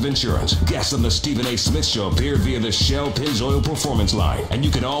Progressive Insurance. Guests on the Stephen A. Smith Show appear via the Shell Pennzoil Performance Line. And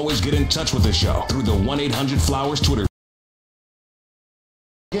you can always get in touch with the show through the 1-800-Flowers Twitter.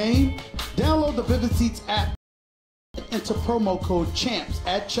 Game, download the Vivid Seats app. Enter promo code CHAMPS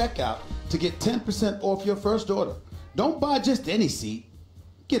at checkout to get 10% off your first order. Don't buy just any seat.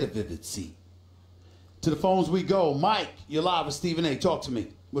 Get a Vivid seat. To the phones we go. Mike, you're live with Stephen A. Talk to me.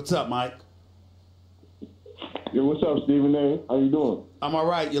 What's up, Mike? Yo, what's up, Stephen A? How you doing? I'm all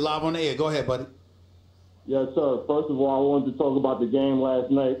right. You're live on the air. Go ahead, buddy. Yes, sir. First of all, I wanted to talk about the game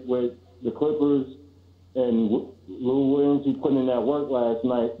last night with the Clippers and Lou Williams. He put in that work last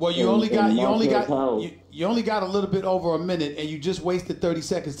night. Well, you only got a little bit over a minute, and you just wasted 30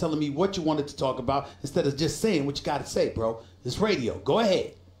 seconds telling me what you wanted to talk about instead of just saying what you got to say, bro. It's radio. Go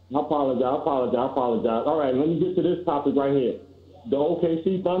ahead. I apologize. All right, let me get to this topic right here. The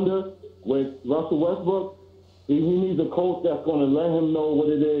OKC Thunder with Russell Westbrook. He needs a coach that's going to let him know what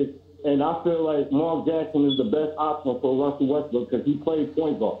it is. And I feel like Mark Jackson is the best option for Russell Westbrook because he plays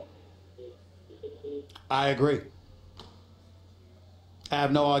point guard. I agree. I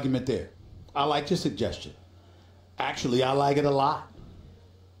have no argument there. I like your suggestion. Actually, I like it a lot.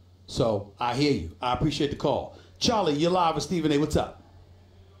 So I hear you. I appreciate the call. Charlie, you're live with Stephen A. What's up?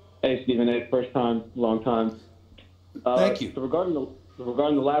 Hey, Stephen A. First time, long time. Thank you. So regarding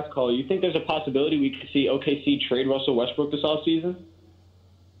the last call, you think there's a possibility we could see OKC trade Russell Westbrook this offseason?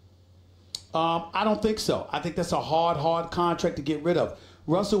 I don't think so. I think that's a hard contract to get rid of.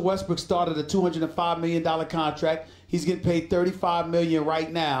 Russell Westbrook started a $205 million contract. He's getting paid $35 million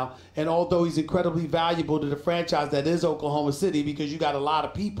right now. And although he's incredibly valuable to the franchise that is Oklahoma City, because you got a lot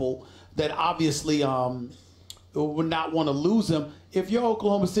of people that obviously would not want to lose him. If you're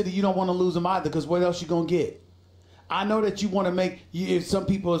Oklahoma City, you don't want to lose him either, because what else you going to get? I know that you want to make, some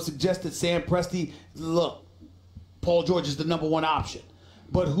people have suggested Sam Presti. Look, Paul George is the number 1 option.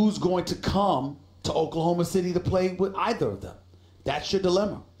 But who's going to come to Oklahoma City to play with either of them? That's your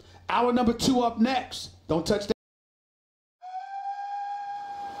dilemma. Hour number 2 up next. Don't touch that.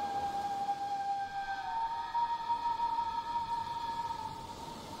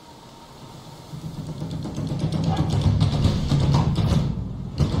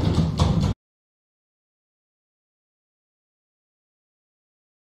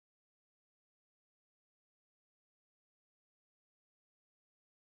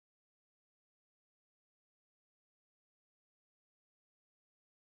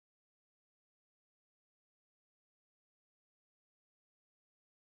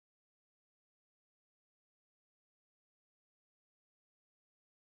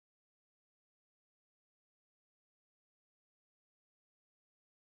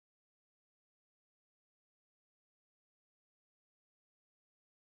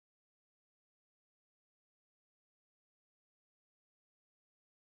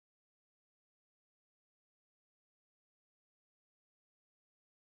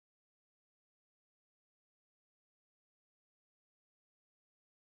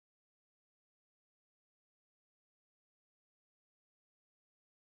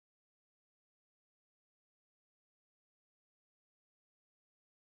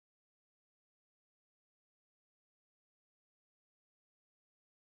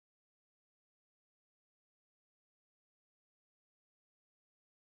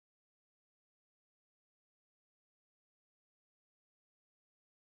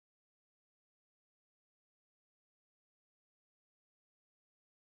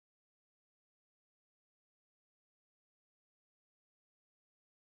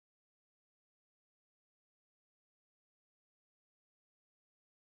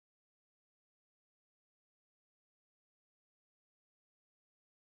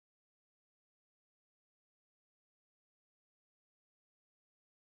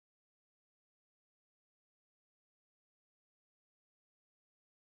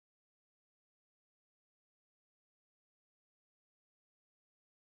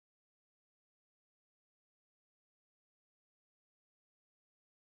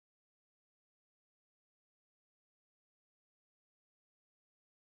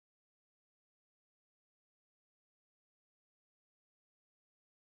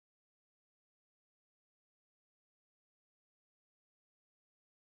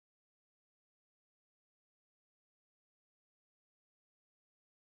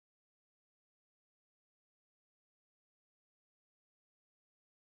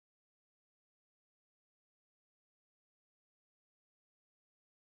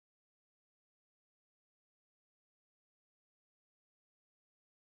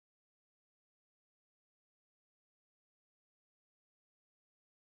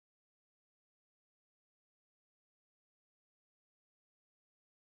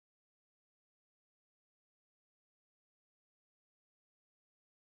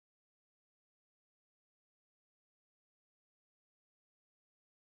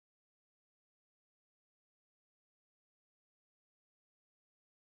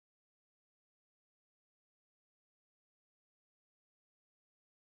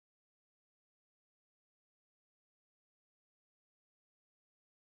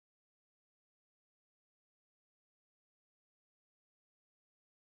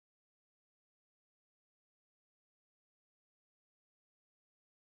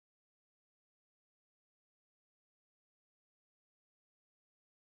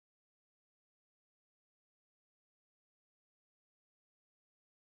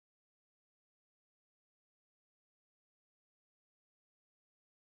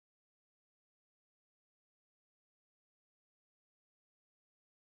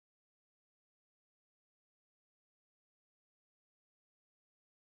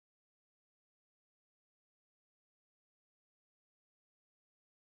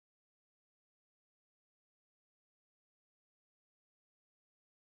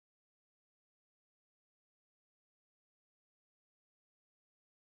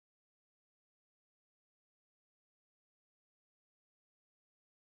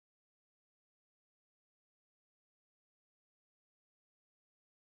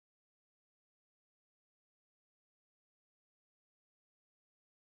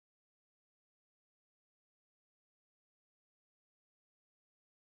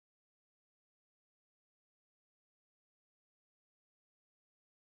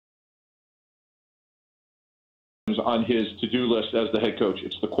 on his to-do list as the head coach.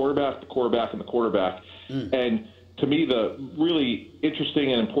 It's the quarterback, and the quarterback. And to me, the really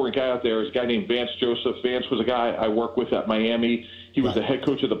interesting and important guy out there is a guy named Vance Joseph. Vance was a guy I worked with at Miami. He was the head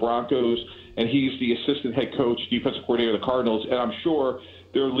coach of the Broncos, and he's the assistant head coach, defensive coordinator of the Cardinals. And I'm sure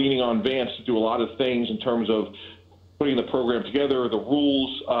they're leaning on Vance to do a lot of things in terms of putting the program together, the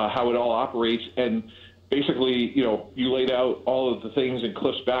rules, how it all operates. And basically, you laid out all of the things in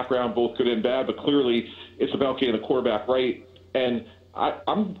Cliff's background, both good and bad, but clearly it's about getting the quarterback right. And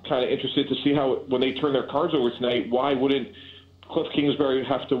I'm kind of interested to see how, when they turn their cards over tonight, why wouldn't Cliff Kingsbury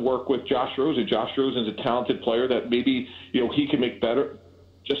have to work with Josh Rosen? Josh Rosen's a talented player that maybe, he can make better,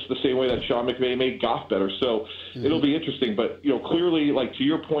 just the same way that Sean McVay made Goff better. So it'll be interesting. But, clearly, like to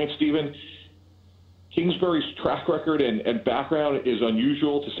your point, Stephen, Kingsbury's track record and background is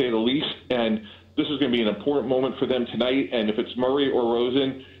unusual, to say the least. And this is going to be an important moment for them tonight. And if it's Murray or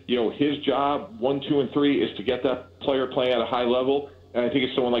Rosen, his job, 1, 2, and 3, is to get that player playing at a high level. And I think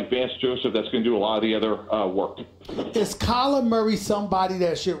it's someone like Vance Joseph that's going to do a lot of the other work. Is Kyler Murray somebody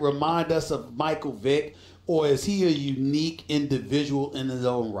that should remind us of Michael Vick, or is he a unique individual in his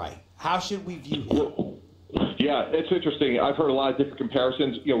own right? How should we view him? Yeah, it's interesting. I've heard a lot of different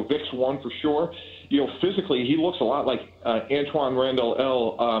comparisons. Vick's one for sure. Physically, he looks a lot like Antoine Randall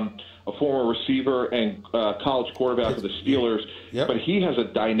L., a former receiver and college quarterback of the Steelers. Yep. But he has a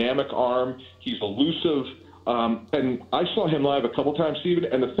dynamic arm. He's elusive. And I saw him live a couple times, Stephen,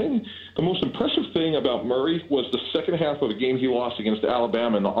 and the most impressive thing about Murray was the second half of the game he lost against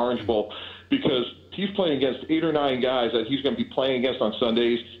Alabama in the Orange Bowl, because he's playing against 8 or 9 guys that he's going to be playing against on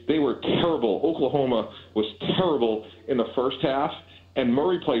Sundays. They were terrible. Oklahoma was terrible in the first half, and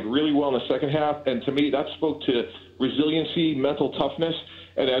Murray played really well in the second half, and to me that spoke to resiliency, mental toughness,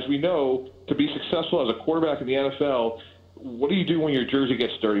 and as we know, to be successful as a quarterback in the NFL, what do you do when your jersey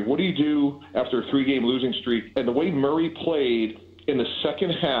gets dirty? What do you do after a 3-game losing streak? And the way Murray played in the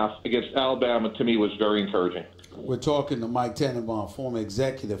second half against Alabama, to me, was very encouraging. We're talking to Mike Tannenbaum, former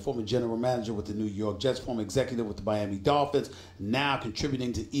general manager with the New York Jets, former executive with the Miami Dolphins, now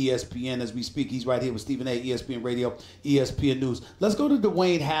contributing to ESPN as we speak. He's right here with Stephen A., ESPN Radio, ESPN News. Let's go to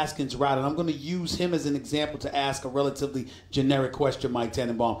Dwayne Haskins' route, and I'm going to use him as an example to ask a relatively generic question, Mike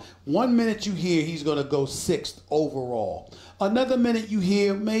Tannenbaum. 1 minute you hear he's going to go 6th overall. Another minute you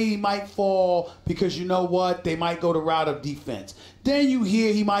hear he might fall because you know what? They might go the route of defense. Then you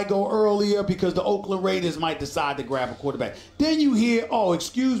hear he might go earlier because the Oakland Raiders might decide to grab a quarterback. Then you hear,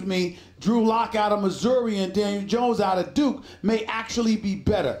 Drew Lock out of Missouri and Daniel Jones out of Duke may actually be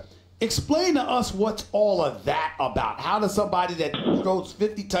better. Explain to us what's all of that about. How does somebody that throws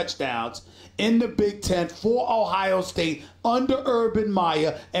 50 touchdowns in the Big Ten for Ohio State under Urban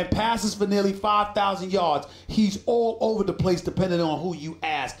Meyer and passes for nearly 5,000 yards, he's all over the place depending on who you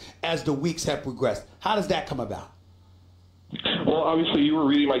ask as the weeks have progressed. How does that come about? Well, obviously you were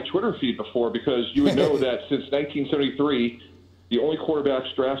reading my Twitter feed before, because you would know that since 1973, the only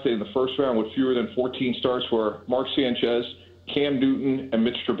quarterbacks drafted in the first round with fewer than 14 starts were Mark Sanchez, Cam Newton, and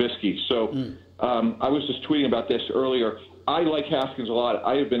Mitch Trubisky. So I was just tweeting about this earlier. I like Haskins a lot.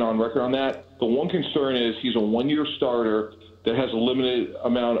 I have been on record on that. The one concern is he's a one-year starter that has a limited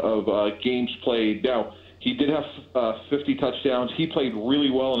amount of games played. Now, he did have 50 touchdowns. He played really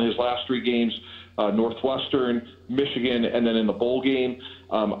well in his last 3 games, Northwestern, Michigan, and then in the bowl game.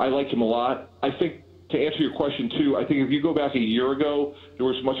 I like him a lot. I think, to answer your question, too, I think if you go back a year ago, there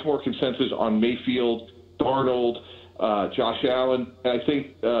was much more consensus on Mayfield, Darnold, Josh Allen. And I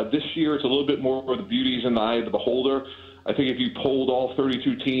think this year it's a little bit more where the beauty's in the eye of the beholder. I think if you polled all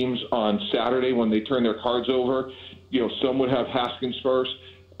 32 teams on Saturday when they turn their cards over, some would have Haskins first.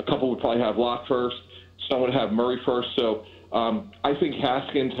 A couple would probably have Locke first. Some would have Murray first. So I think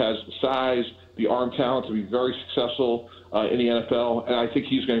Haskins has the size, the arm talent to be very successful in the NFL, and I think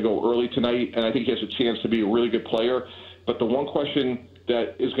he's going to go early tonight, and I think he has a chance to be a really good player. But the one question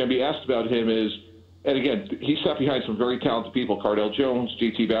that is going to be asked about him is, and again, he sat behind some very talented people, Cardell Jones,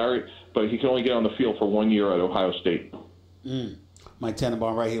 J.T. Barrett, but he can only get on the field for 1 year at Ohio State. Mike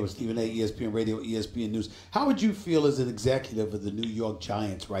Tannenbaum right here with Stephen A., ESPN Radio, ESPN News. How would you feel as an executive of the New York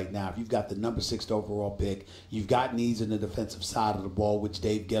Giants right now? If you've got the number 6 overall pick, you've got needs in the defensive side of the ball, which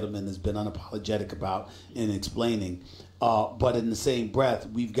Dave Gettleman has been unapologetic about in explaining. But in the same breath,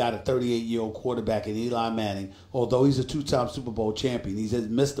 we've got a 38-year-old quarterback in Eli Manning. Although he's a 2-time Super Bowl champion, he has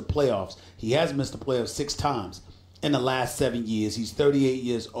missed the playoffs. He has missed the playoffs 6 times in the last 7 years. He's 38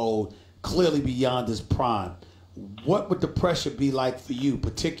 years old, clearly beyond his prime. What would the pressure be like for you,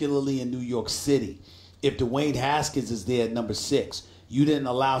 particularly in New York City, if Dwayne Haskins is there at number 6? You didn't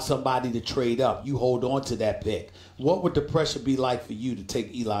allow somebody to trade up. You hold on to that pick. What would the pressure be like for you to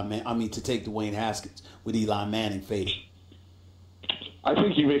take to take Dwayne Haskins with Eli Manning fading? I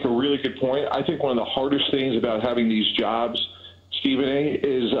think you make a really good point. I think one of the hardest things about having these jobs, Stephen A.,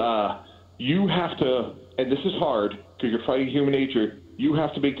 is you have to, and this is hard because you're fighting human nature, you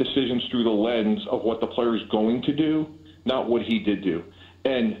have to make decisions through the lens of what the player is going to do, not what he did do.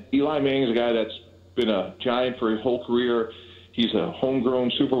 And Eli Manning is a guy that's been a Giant for his whole career. He's a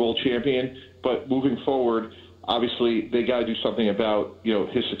homegrown Super Bowl champion. But moving forward, obviously, they got to do something about,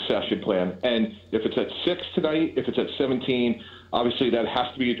 his succession plan. And if it's at 6 tonight, if it's at 17, obviously that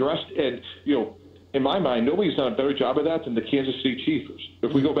has to be addressed. And, in my mind, nobody's done a better job of that than the Kansas City Chiefs.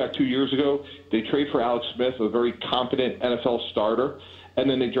 If we go back 2 years ago, they trade for Alex Smith, a very competent NFL starter, and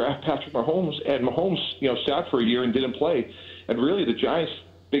then they draft Patrick Mahomes. And Mahomes, sat for a year and didn't play. And really, the Giants,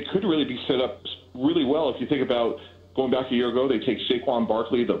 they could really be set up really well if you think about going back a year ago. They take Saquon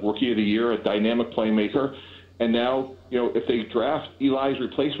Barkley, the Rookie of the Year, a dynamic playmaker. And now, if they draft Eli's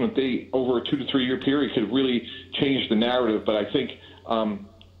replacement, they, over a 2 to 3 year period, could really change the narrative. But I think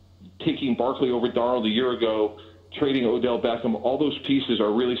taking Barkley over Darnold a year ago, trading Odell Beckham, all those pieces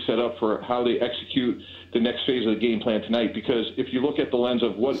are really set up for how they execute the next phase of the game plan tonight. Because if you look at the lens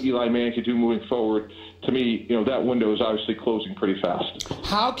of what Eli Manning could do moving forward, to me, that window is obviously closing pretty fast.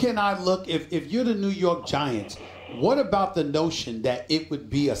 How can I look, if you're the New York Giants, what about the notion that it would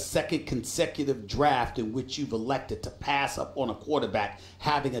be a second consecutive draft in which you've elected to pass up on a quarterback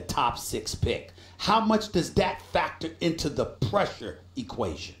having a top 6 pick? How much does that factor into the pressure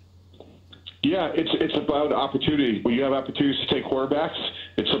equation? Yeah, it's about opportunity. When you have opportunities to take quarterbacks,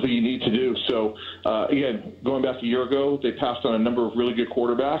 it's something you need to do. So, again, going back a year ago, they passed on a number of really good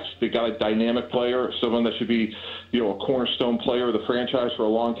quarterbacks. They got a dynamic player, someone that should be, a cornerstone player of the franchise for a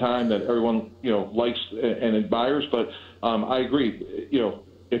long time that everyone, likes and admires. But I agree,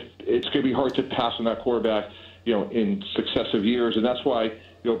 if it's going to be hard to pass on that quarterback, in successive years. And that's why,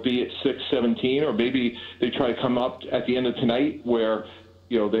 be it 6, 17, or maybe they try to come up at the end of tonight where,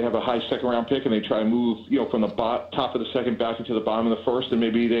 they have a high second-round pick and they try to move, from the top of the second back into the bottom of the first, and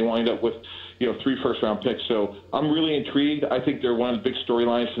maybe they wind up with, 3 first-round picks. So I'm really intrigued. I think they're one of the big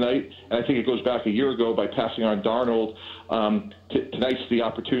storylines tonight, and I think it goes back a year ago by passing on Darnold. Tonight's the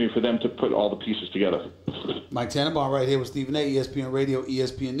opportunity for them to put all the pieces together. Mike Tannenbaum right here with Stephen A., ESPN Radio,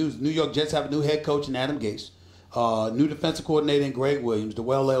 ESPN News. New York Jets have a new head coach in Adam Gase, new defensive coordinator in Greg Williams,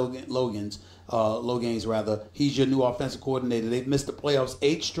 Logan's rather. He's your new offensive coordinator. They've missed the playoffs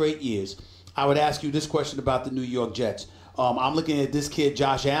 8 straight years. I would ask you this question about the New York Jets. I'm looking at this kid,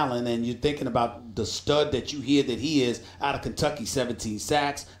 Josh Allen, and you're thinking about the stud that you hear that he is out of Kentucky, 17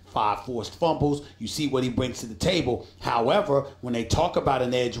 sacks, 5 forced fumbles. You see what he brings to the table. However, when they talk about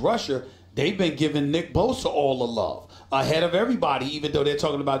an edge rusher, they've been giving Nick Bosa all the love ahead of everybody, even though they're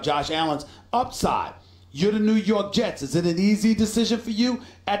talking about Josh Allen's upside. You're the New York Jets. Is it an easy decision for you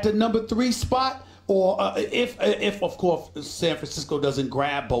at the number 3 spot? Or if of course, San Francisco doesn't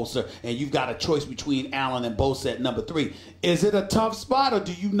grab Bosa and you've got a choice between Allen and Bosa at number 3, is it a tough spot, or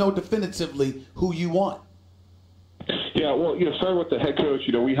do you know definitively who you want? Yeah, well, starting with the head coach,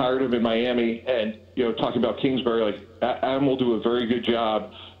 we hired him in Miami, and, talking about Kingsbury, like, Adam will do a very good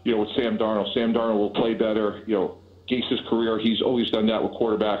job, with Sam Darnold. Sam Darnold will play better. Gase's career, he's always done that with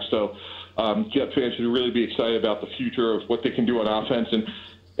quarterbacks. So, Jet fans should really be excited about the future of what they can do on offense, and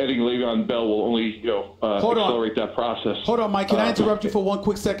adding Le'Veon Bell will only, accelerate that process. Hold on, Mike. Can I interrupt you for one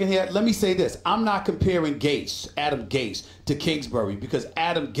quick second here? Let me say this. I'm not comparing Adam Gase, to Kingsbury, because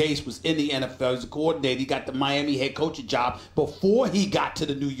Adam Gase was in the NFL. He's a coordinator. He got the Miami head coaching job before he got to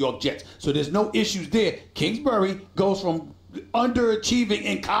the New York Jets. So there's no issues there. Kingsbury goes from underachieving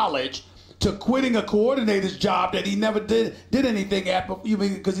in college to quitting a coordinator's job that he never did anything at,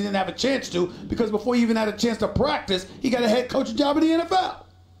 because he didn't have a chance to, because before he even had a chance to practice, he got a head coaching job in the NFL.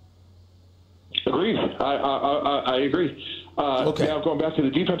 Agreed. I agree. Okay. Now, going back to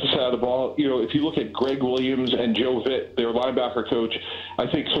the defensive side of the ball, if you look at Greg Williams and Joe Vitt, their linebacker coach, I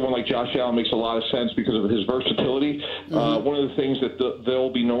think someone like Josh Allen makes a lot of sense because of his versatility. Mm-hmm. One of the things that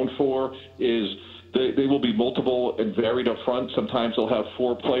they'll be known for is they will be multiple and varied up front. Sometimes they'll have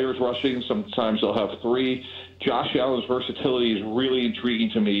 4 players rushing. Sometimes they'll have 3. Josh Allen's versatility is really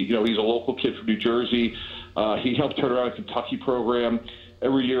intriguing to me. He's a local kid from New Jersey. He helped turn around a Kentucky program.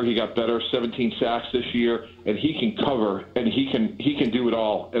 Every year he got better, 17 sacks this year, and he can cover, and he can do it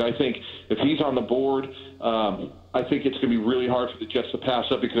all. And I think if he's on the board, I think it's going to be really hard for the Jets to pass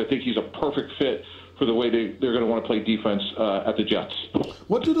up, because I think he's a perfect fit for the way they're going to want to play defense at the Jets.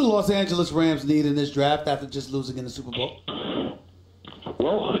 What do the Los Angeles Rams need in this draft after just losing in the Super Bowl?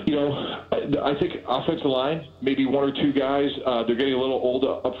 Well, I think offensive line, maybe one or two guys. They're getting a little old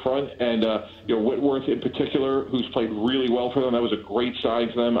up front, and Whitworth in particular, who's played really well for them. That was a great sign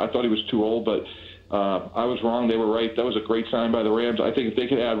for them. I thought he was too old, but I was wrong. They were right. That was a great sign by the Rams. I think if they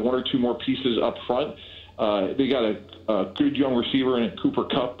could add one or two more pieces up front, they got a good young receiver in Cooper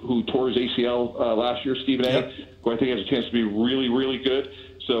Kupp, who tore his ACL last year, Stephen A., who I think has a chance to be really, really good.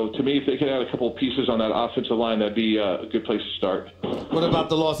 So, to me, if they could add a couple of pieces on that offensive line, that'd be a good place to start. What about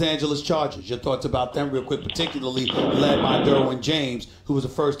the Los Angeles Chargers? Your thoughts about them real quick, particularly led by Derwin James, who was a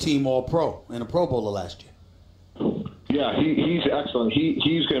first-team All-Pro and a Pro Bowler last year. Yeah, he's excellent.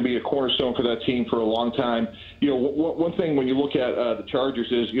 He's going to be a cornerstone for that team for a long time. One thing when you look at the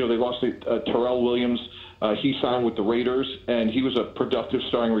Chargers is, they lost Terrell Williams. He signed with the Raiders, and he was a productive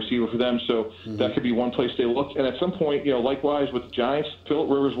starting receiver for them. So that could be one place they look. And at some point, likewise with the Giants, Phillip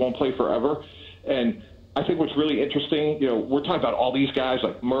Rivers won't play forever. And I think what's really interesting, we're talking about all these guys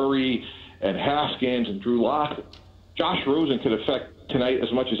like Murray and Haskins and Drew Lock. Josh Rosen could affect tonight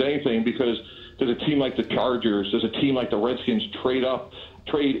as much as anything, because does a team like the Chargers, does a team like the Redskins trade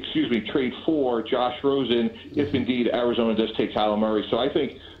for Josh Rosen if indeed Arizona does take Kyler Murray? So I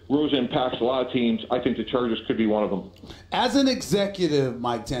think Rosen impacts a lot of teams. I think the Chargers could be one of them. As an executive,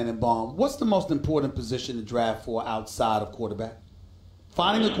 Mike Tannenbaum, what's the most important position to draft for outside of quarterback?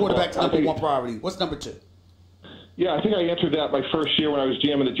 Finding a quarterback's number one priority. What's number two? Yeah, I think I answered that my first year when I was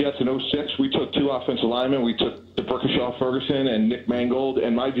GM of the Jets in 2006. We took two offensive linemen. We took DeBerkeshaw Ferguson and Nick Mangold.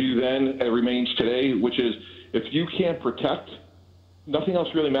 And my view then remains today, which is if you can't protect, nothing else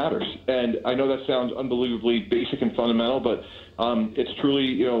really matters. And I know that sounds unbelievably basic and fundamental, but it's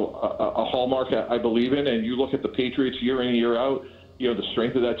truly, a hallmark I believe in. And you look at the Patriots year in and year out, the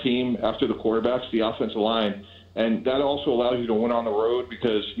strength of that team after the quarterbacks, the offensive line. And that also allows you to win on the road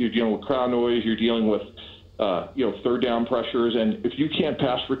because you're dealing with crowd noise, you're dealing with, third down pressures. And if you can't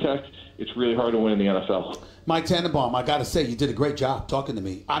pass protect, it's really hard to win in the NFL. Mike Tannenbaum, I got to say, you did a great job talking to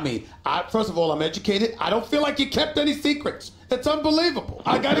me. I mean, first of all, I'm educated. I don't feel like you kept any secrets. It's unbelievable.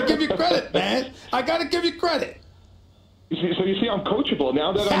 I got to give you credit, man. I got to give you credit. So you see, I'm coachable.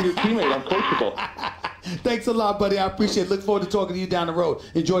 Now that I'm your teammate, I'm coachable. Thanks a lot, buddy. I appreciate it. Look forward to talking to you down the road.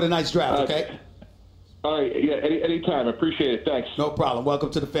 Enjoy the night's draft, okay? All right. Yeah, anytime. I appreciate it. Thanks. No problem. Welcome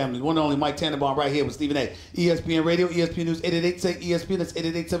to the family. One and only Mike Tannenbaum right here with Stephen A. ESPN Radio, ESPN News, 888-ESPN. That's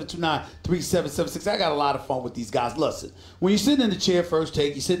 888-729-3776. I got a lot of fun with these guys. Listen, when you're sitting in the chair, first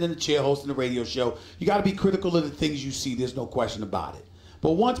take, you're sitting in the chair hosting a radio show, you got to be critical of the things you see. There's no question about it.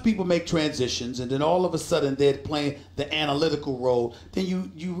 But once people make transitions and then all of a sudden they're playing the analytical role,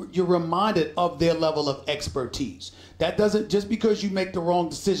 then you're reminded of their level of expertise. That doesn't, just because you make the wrong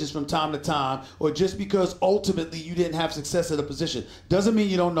decisions from time to time or just because ultimately you didn't have success at a position, doesn't mean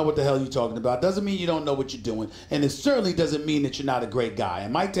you don't know what the hell you're talking about. Doesn't mean you don't know what you're doing. And it certainly doesn't mean that you're not a great guy.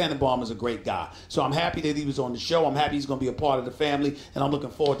 And Mike Tannenbaum is a great guy. So I'm happy that he was on the show. I'm happy he's going to be a part of the family. And I'm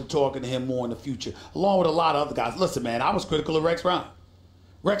looking forward to talking to him more in the future, along with a lot of other guys. Listen, man, I was critical of Rex Ryan.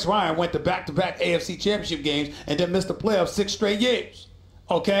 Rex Ryan went to back-to-back AFC championship games and then missed the playoffs 6 straight years.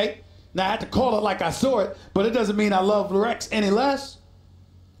 Okay? Now, I had to call it like I saw it, but it doesn't mean I love Rex any less.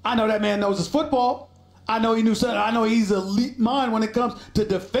 I know that man knows his football. I know he knew something. I know he's elite mind when it comes to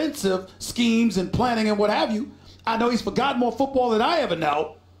defensive schemes and planning and what have you. I know he's forgotten more football than I ever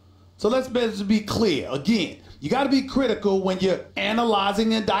know. So let's be clear. Again, you got to be critical when you're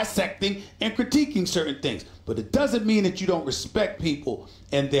analyzing and dissecting and critiquing certain things. But it doesn't mean that you don't respect people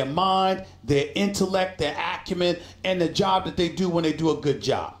and their mind, their intellect, their acumen, and the job that they do when they do a good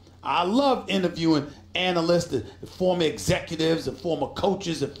job. I love interviewing analysts, and former executives, and former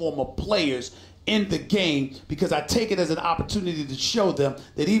coaches, and former players in the game because I take it as an opportunity to show them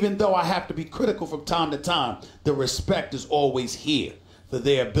that even though I have to be critical from time to time, the respect is always here for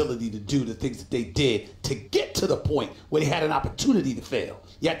their ability to do the things that they did to get to the point where they had an opportunity to fail.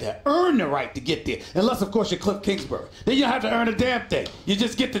 You have to earn the right to get there. Unless, of course, you're Cliff Kingsbury. Then you don't have to earn a damn thing. You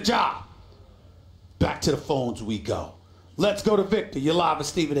just get the job. Back to the phones we go. Let's go to Victor. You're live with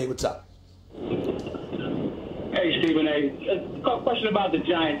Stephen A. What's up? Hey, Stephen A. A question about the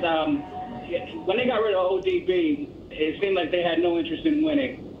Giants. When they got rid of ODB, it seemed like they had no interest in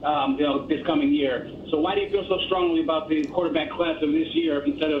winning this coming year. So why do you feel so strongly about the quarterback class of this year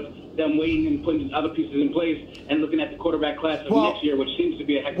instead of them waiting and putting other pieces in place and looking at the quarterback class of next year, which seems to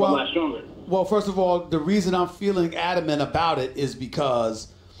be a heck of a lot stronger? Well, first of all, the reason I'm feeling adamant about it is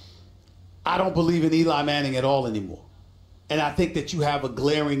because I don't believe in Eli Manning at all anymore. And I think that you have a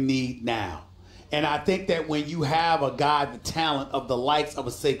glaring need now. And I think that when you have a guy, the talent of the likes of a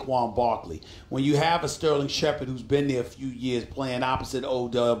Saquon Barkley, when you have a Sterling Shepard who's been there a few years playing opposite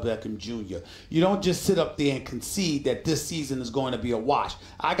Odell Beckham Jr., you don't just sit up there and concede that this season is going to be a wash.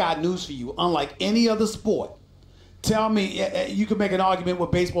 I got news for you. Unlike any other sport, tell me, you can make an argument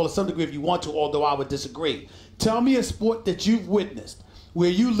with baseball to some degree if you want to, although I would disagree. Tell me a sport that you've witnessed where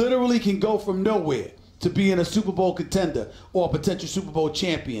you literally can go from nowhere to being a Super Bowl contender or a potential Super Bowl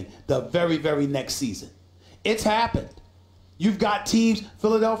champion the very, very next season. It's happened. You've got teams,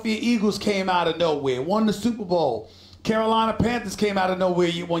 Philadelphia Eagles came out of nowhere, won the Super Bowl. Carolina Panthers came out of nowhere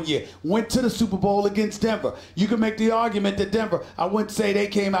one year, went to the Super Bowl against Denver. You can make the argument that Denver, I wouldn't say they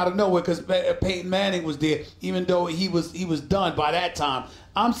came out of nowhere because Peyton Manning was there, even though he was done by that time.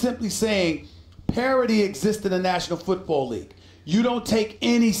 I'm simply saying parity exists in the National Football League. You don't take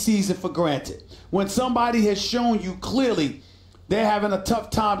any season for granted. When somebody has shown you clearly they're having a tough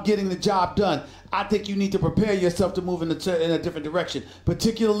time getting the job done, I think you need to prepare yourself to move in a different direction,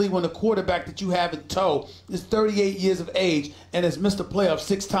 particularly when the quarterback that you have in tow is 38 years of age and has missed the playoffs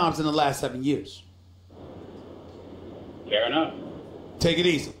 6 times in the last 7 years. Fair enough. Take it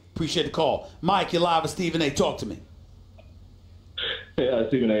easy. Appreciate the call. Mike, you're live with Stephen A. Talk to me. Hey,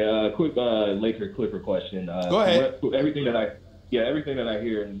 Stephen A. Quick Laker Clipper question. Go ahead. Everything that I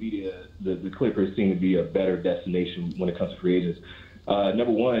hear in the media, the Clippers seem to be a better destination when it comes to free agents.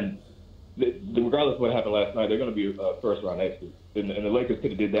 Number one, regardless of what happened last night, they're going to be a first-round exit, and the Lakers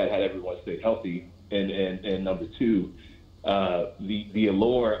could have did that had everyone stayed healthy. And number two, the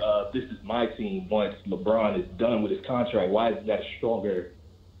allure of this is my team once LeBron is done with his contract. Why is that a stronger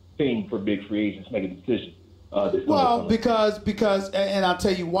thing for big free agents to make a decision? Well, because, and I'll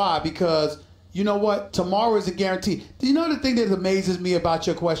tell you why. Because you know what? Tomorrow is a guarantee. Do you know the thing that amazes me about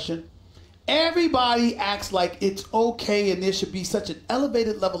your question? Everybody acts like it's okay and there should be such an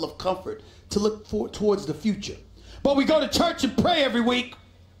elevated level of comfort to look towards the future. But we go to church and pray every week.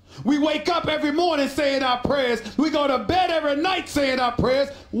 We wake up every morning saying our prayers. We go to bed every night saying our prayers.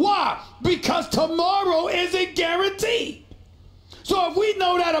 Why? Because tomorrow isn't guaranteed. So if we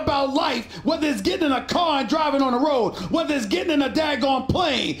know that about life, whether it's getting in a car and driving on the road, whether it's getting in a daggone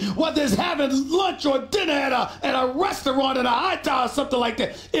plane, whether it's having lunch or dinner at a restaurant at a hotel or something like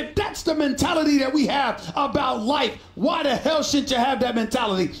that, if that's the mentality that we have about life, why the hell shouldn't you have that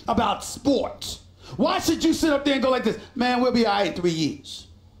mentality about sports? Why should you sit up there and go like this, man, we'll be all right in 3 years?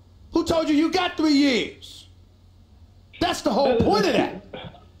 Who told you you got 3 years? That's the whole point of that.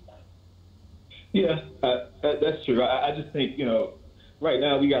 Yeah, that's true. I just think, right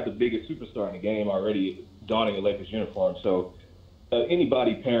now we got the biggest superstar in the game already donning a Lakers uniform. So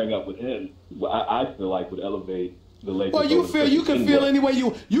anybody pairing up with him, I feel like would elevate the Lakers. Well, you can feel any way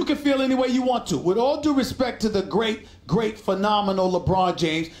you want to. With all due respect to the great, phenomenal LeBron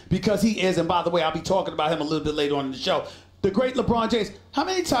James, because he is, and by the way, I'll be talking about him a little bit later on in the show. The great LeBron James. How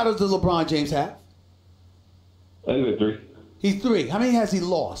many titles does LeBron James have? I think 3. He's 3. How many has he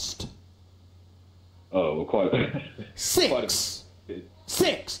lost? Oh, well, quite 6.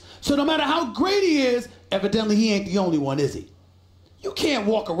 6. So no matter how great he is, evidently he ain't the only one, is he? You can't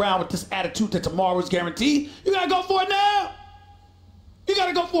walk around with this attitude that tomorrow is guaranteed. You gotta go for it now. You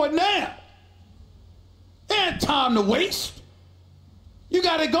gotta go for it now. Ain't time to waste. You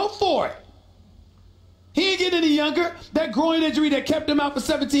gotta go for it. He ain't getting any younger. That groin injury that kept him out for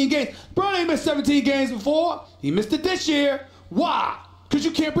 17 games. Bro ain't missed 17 games before. He missed it this year. Why? Because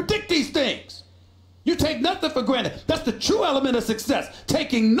you can't predict these things. You take nothing for granted. That's the true element of success.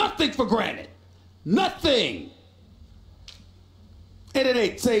 Taking nothing for granted. Nothing.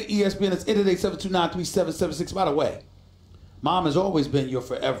 888, say ESPN. It's 888-729-3776. By the way, Mom has always been your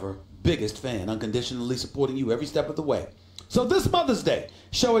forever biggest fan, unconditionally supporting you every step of the way. So this Mother's Day,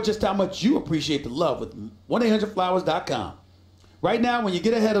 show her just how much you appreciate the love with 1-800-Flowers.com. Right now, when you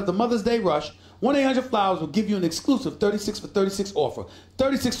get ahead of the Mother's Day rush, 1-800-Flowers will give you an exclusive 36 for 36 offer.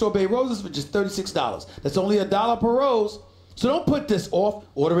 36 sorbet roses for just $36. That's only $1 per rose. So don't put this off.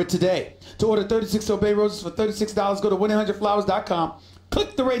 Order it today. To order 36 sorbet roses for $36, go to 1-800-Flowers.com.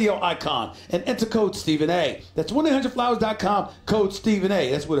 Click the radio icon and enter code Stephen A. That's 1-800-Flowers.com, code Stephen A.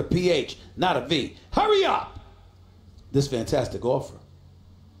 That's with a PH, not a V. Hurry up! This fantastic offer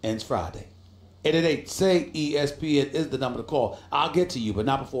ends Friday. 888-SAY-ESPN is the number to call. I'll get to you, but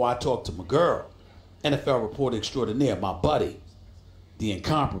not before I talk to my girl, NFL reporter extraordinaire, my buddy, the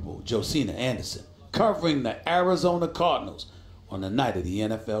incomparable Josina Anderson, covering the Arizona Cardinals on the night of the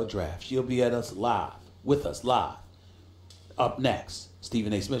NFL Draft. She'll be with us live. Up next,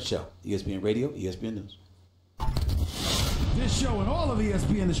 Stephen A. Smith Show, ESPN Radio, ESPN News. This show and all of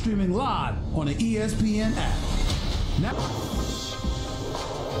ESPN is streaming live on the ESPN app. Now,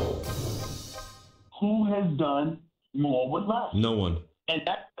 who has done more with less? No one. And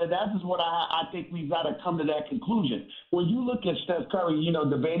that is what I think we've got to come to that conclusion. When you look at Steph Curry,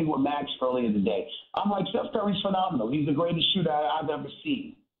 debating with Max earlier today, I'm like, Steph Curry's phenomenal. He's the greatest shooter I've ever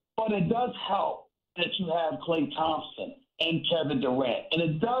seen. But it does help that you have Klay Thompson and Kevin Durant. And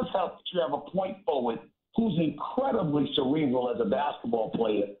it does help that you have a point forward who's incredibly cerebral as a basketball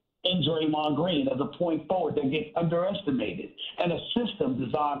player in Draymond Green as a point forward that gets underestimated. And a system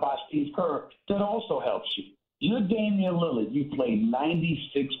designed by Steve Kerr that also helps you. You're Damian Lillard. You played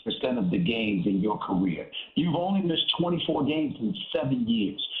 96% of the games in your career. You've only missed 24 games in 7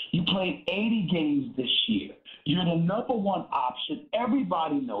 years. You played 80 games this year. You're the number one option.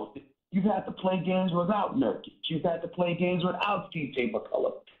 Everybody knows it. You've had to play games without Nurkic. You've had to play games without C.J.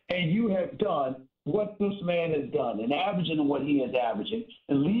 McCollum. And you have done what this man has done and averaging what he is averaging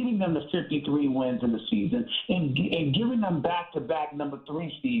and leading them to 53 wins in the season and giving them back-to-back number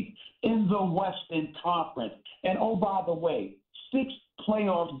 3 seeds in the Western Conference. And, oh, by the way, 6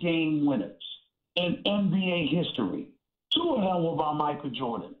 playoff game winners in NBA history. 2 of them were by Michael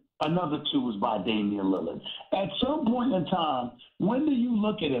Jordan. Another 2 was by Damian Lillard. At some point in time, when do you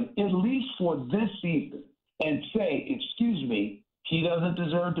look at him, at least for this season, and say, excuse me, he doesn't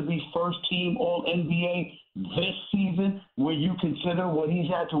deserve to be first-team All-NBA this season, where you consider what he's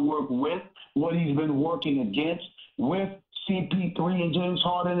had to work with, what he's been working against, with CP3 and James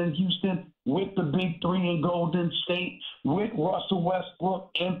Harden in Houston, with the Big Three in Golden State, with Russell Westbrook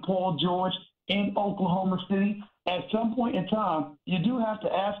and Paul George in Oklahoma City. At some point in time, you do have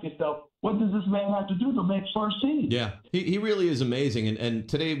to ask yourself, what does this man have to do to make first team? Yeah, he really is amazing. And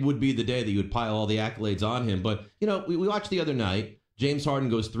today would be the day that you would pile all the accolades on him. But, we watched the other night. James Harden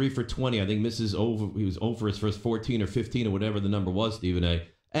goes 3 for 20. I think misses over. He was over his first 14 or 15 or whatever the number was, Stephen A.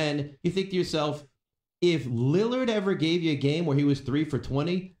 And you think to yourself, if Lillard ever gave you a game where he was 3 for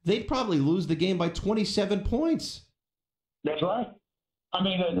 20, they'd probably lose the game by 27 points. That's right. I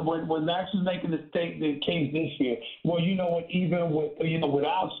mean, when Max was making the case this year, well, you know what? Even with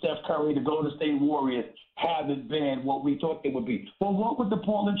without Steph Curry, the Golden State Warriors haven't been what we thought they would be. Well, what would the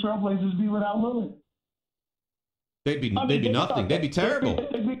Portland Trailblazers be without Lillard? They'd be nothing. They'd be terrible.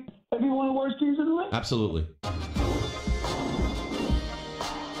 They'd be one of the worst teams in the league. Absolutely.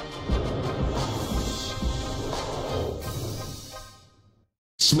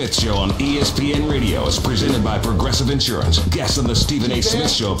 Smith Show on ESPN Radio is presented by Progressive Insurance. Guests on the Stephen A.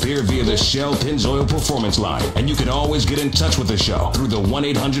 Smith Show appear via the Shell Pennzoil Performance Line. And you can always get in touch with the show through the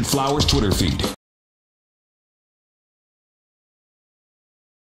 1-800-Flowers Twitter feed.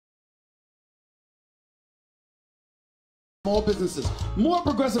 More businesses, more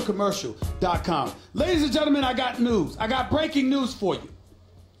progressivecommercial.com. Ladies and gentlemen, I got news. I got breaking news for you.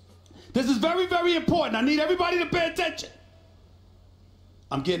 This is very, very important. I need everybody to pay attention.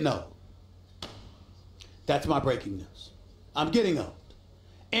 I'm getting old. That's my breaking news. I'm getting old.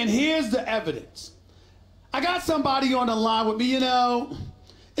 And here's the evidence. I got somebody on the line with me,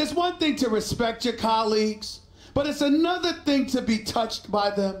 it's one thing to respect your colleagues, but it's another thing to be touched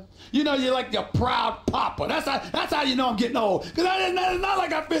by them. You're like your proud papa. That's how you know I'm getting old. Because it's not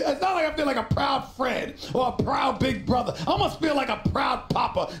like I feel like a proud friend or a proud big brother. I almost feel like a proud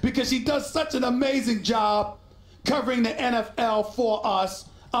papa because she does such an amazing job covering the NFL for us.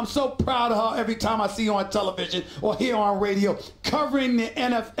 I'm so proud of her every time I see her on television or hear her on radio, covering the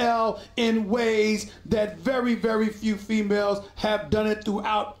NFL in ways that very, very few females have done it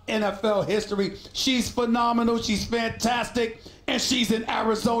throughout NFL history. She's phenomenal. She's fantastic. And she's in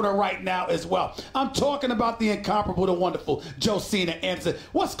Arizona right now as well. I'm talking about the incomparable, the wonderful Josina Anderson.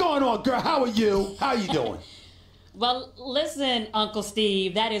 What's going on, girl? How are you? How are you doing? Well, listen, Uncle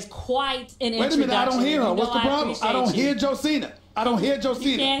Steve, that is quite an introduction. Wait a minute, I don't hear her. What's the problem? I don't hear Josina. I don't hear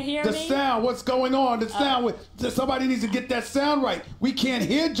Josina. You can't hear the me? sound, what's going on? The sound, somebody needs to get that sound right. We can't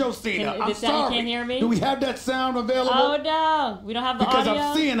hear Josina. I'm sorry. You can't hear me? Do we have that sound available? Oh, no. We don't have the because audio?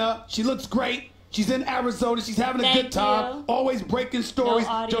 I'm seeing her. She looks great. She's in Arizona. She's having a good time. Always breaking stories.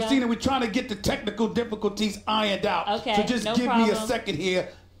 No audio. Josina, we're trying to get the technical difficulties ironed out. Okay, So just no give problem. me a second here.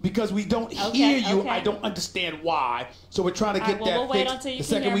 Because we don't hear you, okay. I don't understand why. So we're trying to get All right, that well, we'll wait fixed. until you The can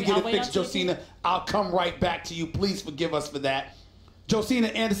second hear we me. get I'll it wait fixed, until you Josina, I'll come right back to you. Please forgive us for that. Josina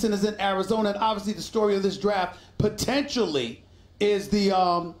Anderson is in Arizona, and obviously the story of this draft potentially is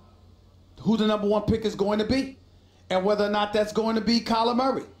the who the number 1 pick is going to be, and whether or not that's going to be Kyler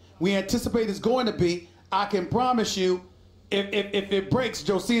Murray. We anticipate it's going to be. I can promise you, if it breaks,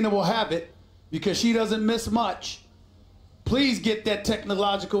 Josina will have it because she doesn't miss much. Please get that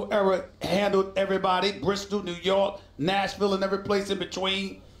technological error handled, everybody. Bristol, New York, Nashville, and every place in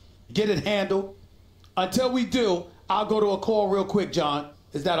between. Get it handled. Until we do, I'll go to a call real quick, John.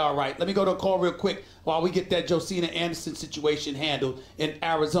 Is that all right? Let me go to a call real quick while we get that Josina Anderson situation handled in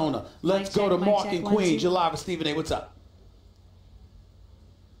Arizona. Let's go to Mark in Queens. You're live with Stephen A. What's up?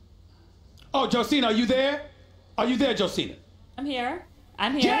 Oh, Josina, are you there? Are you there, Josina? I'm here.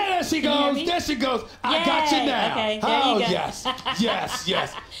 I'm here. Yeah, there she goes. There she goes. I got you now. Okay, there you go. Yes. Yes,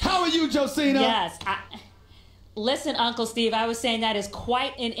 yes. How are you, Josina? Yes. Listen, Uncle Steve, I was saying that is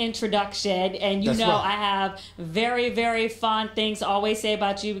quite an introduction. And you know right. I have very, very fond things to always say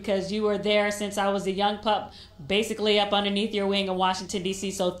about you because you were there since I was a young pup, basically up underneath your wing in Washington,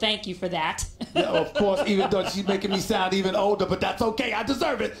 D.C. So thank you for that. Yeah, of course, even though she's making me sound even older, but that's okay. I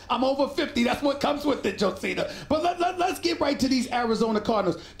deserve it. I'm over 50. That's what comes with it, Josina. But let's get right to these Arizona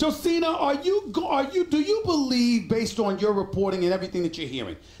Cardinals. Josina, do you believe, based on your reporting and everything that you're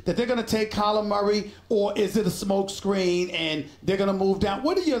hearing, that they're going to take Kyler Murray, or is it a smoke screen and they're going to move down?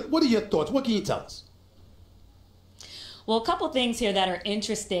 What are your thoughts? What can you tell us? Well, a couple things here that are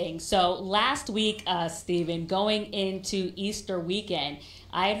interesting. So last week, Stephen, going into Easter weekend,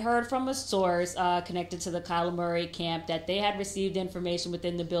 I had heard from a source connected to the Kyler Murray camp that they had received information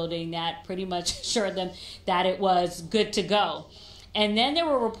within the building that pretty much assured them that it was good to go. And then there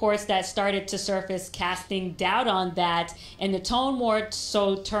were reports that started to surface casting doubt on that, and the tone more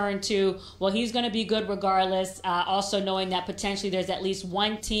so turned to, well, he's going to be good regardless, also knowing that potentially there's at least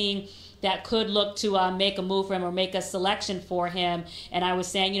one team that could look to make a move for him or make a selection for him. And I was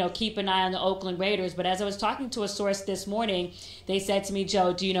saying, keep an eye on the Oakland Raiders. But as I was talking to a source this morning, they said to me,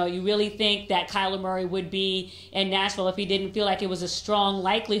 Joe, you really think that Kyler Murray would be in Nashville if he didn't feel like it was a strong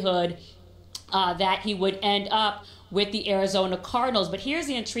likelihood that he would end up with the Arizona Cardinals? But here's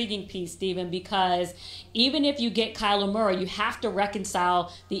the intriguing piece, Stephen, because even if you get Kyler Murray, you have to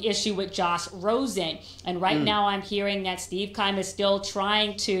reconcile the issue with Josh Rosen. And right now I'm hearing that Steve Keim is still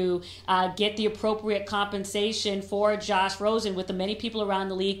trying to get the appropriate compensation for Josh Rosen, with the many people around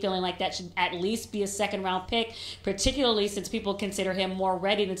the league feeling like that should at least be a second-round pick, particularly since people consider him more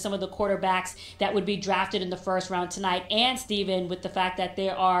ready than some of the quarterbacks that would be drafted in the first round tonight. And, Stephen, with the fact that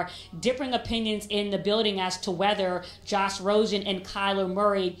there are differing opinions in the building as to whether Josh Rosen and Kyler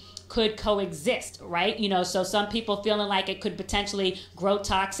Murray could coexist, right? So some people feeling like it could potentially grow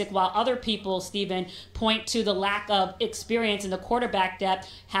toxic, while other people, Stephen, point to the lack of experience in the quarterback depth,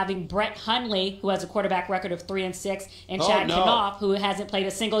 having Brett Hundley, who has a quarterback record of 3-6, and Chad Kanoff, who hasn't played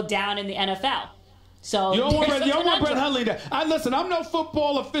a single down in the NFL. So you don't want Brett Hundley there. Listen, I'm no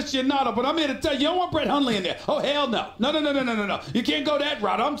football aficionado, but I'm here to tell you don't want Brett Hundley in there. Oh, hell no. No. You can't go that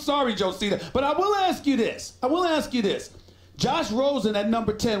route. I'm sorry, Josina. But I will ask you this. Josh Rosen at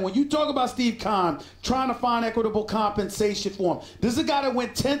number 10, when you talk about Steve Keim trying to find equitable compensation for him, this is a guy that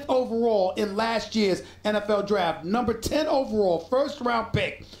went 10th overall in last year's NFL draft, number 10 overall, first-round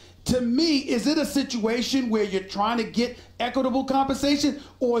pick. To me, is it a situation where you're trying to get equitable compensation,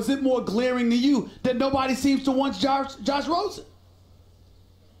 or is it more glaring to you that nobody seems to want Josh Rosen?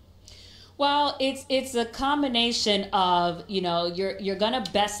 Well, it's a combination of, you're going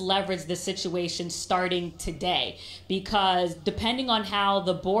to best leverage the situation starting today, because depending on how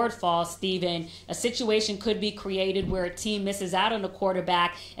the board falls, Stephen, a situation could be created where a team misses out on a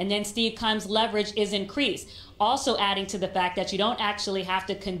quarterback and then Steve Keim's leverage is increased. Also adding to the fact that you don't actually have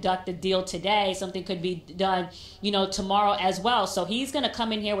to conduct the deal today. Something could be done, tomorrow as well. So he's going to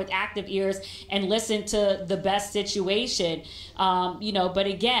come in here with active ears and listen to the best situation. But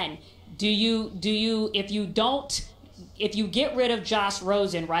again, if you get rid of Josh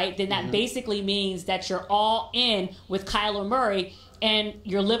Rosen, right, then that basically means that you're all in with Kyler Murray, and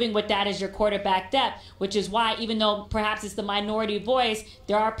you're living with that as your quarterback depth, which is why, even though perhaps it's the minority voice,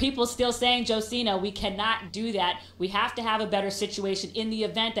 there are people still saying, Josina, we cannot do that. We have to have a better situation in the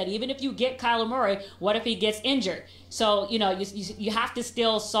event that even if you get Kyler Murray, what if he gets injured? So, you have to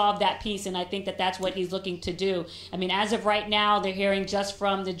still solve that piece, and I think that that's what he's looking to do. I mean, as of right now, they're hearing just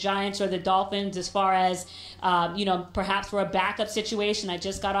from the Giants or the Dolphins as far as, perhaps for a backup situation. I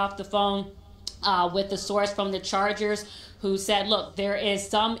just got off the phone with the source from the Chargers who said, look, there is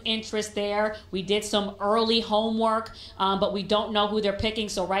some interest there. We did some early homework, but we don't know who they're picking.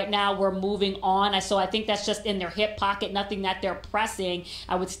 So right now we're moving on. So I think that's just in their hip pocket, nothing that they're pressing.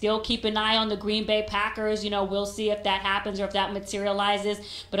 I would still keep an eye on the Green Bay Packers. We'll see if that happens or if that materializes.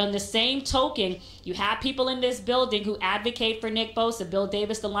 But on the same token, you have people in this building who advocate for Nick Bosa. Bill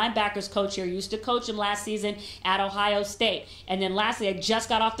Davis, the linebackers coach here, used to coach him last season at Ohio State. And then lastly, I just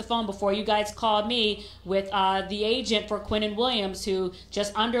got off the phone before you guys called me with the agent for Quinnen Williams, who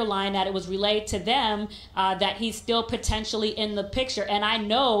just underlined that it was relayed to them that he's still potentially in the picture. And I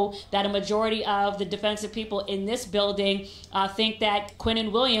know that a majority of the defensive people in this building think that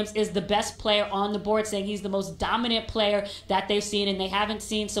Quinnen Williams is the best player on the board, saying he's the most dominant player that they've seen, and they haven't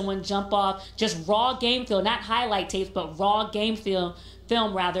seen someone jump off just raw game film, not highlight tapes, but raw game film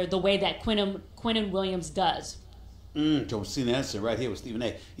rather, the way that Quinnen Williams does. Josina Anderson right here with Stephen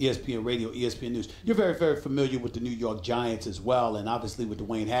A. ESPN Radio, ESPN News. You're very, very familiar with the New York Giants as well, and obviously with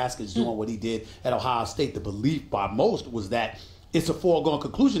Dwayne Haskins doing what he did at Ohio State. The belief by most was that it's a foregone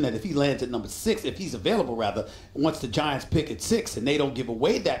conclusion that if he lands at number 6, if he's available rather, once the Giants pick at 6 and they don't give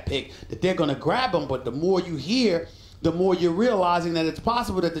away that pick, that they're going to grab him. But the more you hear, the more you're realizing that it's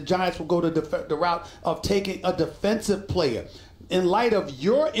possible that the Giants will go to the route of taking a defensive player. In light of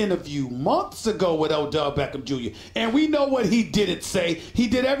your interview months ago with Odell Beckham Jr., and we know what he didn't say. He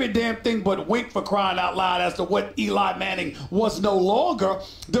did every damn thing but wink, for crying out loud, as to what Eli Manning was no longer.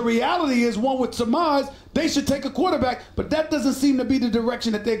 The reality is, one would surmise they should take a quarterback, but that doesn't seem to be the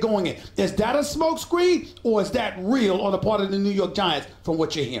direction that they're going in. Is that a smokescreen, or is that real on the part of the New York Giants from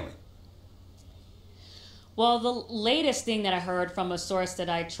what you're hearing? Well, the latest thing that I heard from a source that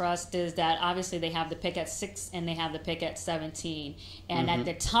I trust is that obviously they have the pick at 6 and they have the pick at 17. And at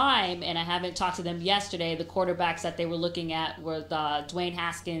the time, and I haven't talked to them yesterday, the quarterbacks that they were looking at were Dwayne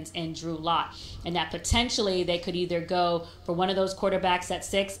Haskins and Drew Lock. And that potentially they could either go for one of those quarterbacks at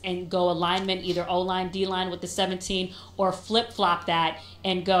 6 and go alignment, either O-line, D-line with the 17, or flip-flop that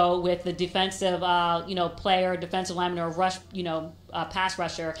and go with the defensive player, defensive lineman, or rush, pass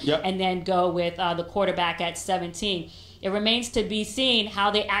rusher, and then go with the quarterback at 17. It remains to be seen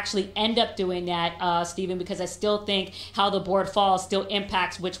how they actually end up doing that, Stephen, because I still think how the board falls still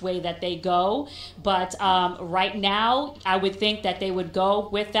impacts which way that they go. But right now, I would think that they would go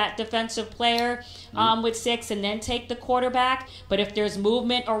with that defensive player with 6 and then take the quarterback. But if there's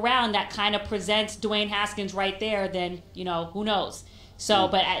movement around that kind of presents Dwayne Haskins right there, then, who knows? So,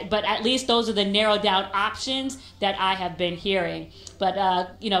 but at least those are the narrowed down options that I have been hearing. But,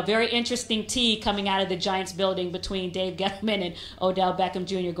 very interesting tea coming out of the Giants building between Dave Gettleman and Odell Beckham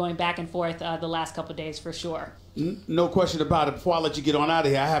Jr. going back and forth the last couple of days for sure. No question about it. Before I let you get on out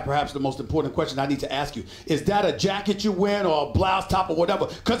of here, I have perhaps the most important question I need to ask you. Is that a jacket you're wearing or a blouse top or whatever?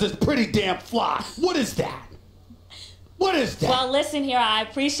 Because it's pretty damn fly. What is that? What is that? Well, listen here. I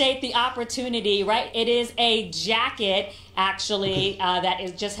appreciate the opportunity, right? It is a jacket, actually,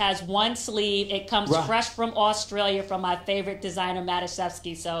 that just has one sleeve. It comes fresh from Australia from my favorite designer,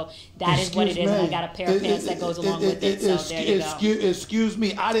 Matashevsky. So that is what it is. And I got a pair of pants that goes along with it. So there you go. Excuse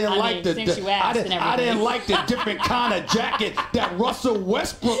me. I didn't like the different kind of jacket that Russell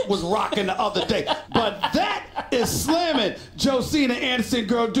Westbrook was rocking the other day. But that is slamming. Josina Anderson,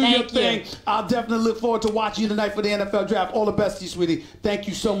 girl, do your thing. I'll definitely look forward to watching you tonight for the NFL Draft. All the best to you, sweetie. Thank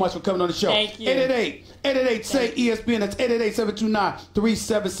you so much for coming on the show. Thank you. 888-SAY-ESPN. That's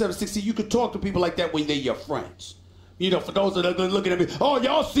 888-729-3776. See, you can talk to people like that when they're your friends. For those that are looking at me, oh,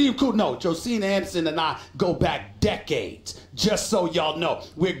 y'all seem cool. No, Josina Anderson and I go back decades, just so y'all know.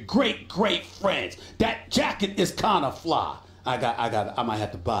 We're great, great friends. That jacket is kind of fly. I might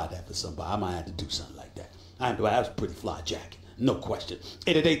have to buy that for somebody. I might have to do something like that. That's a pretty fly jacket. No question.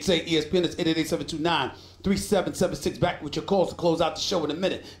 888-SAY-ESPN. That's 888-729-3776. Back with your calls to close out the show in a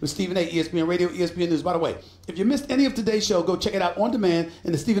minute with Stephen A. ESPN Radio, ESPN News. By the way, if you missed any of today's show, go check it out on demand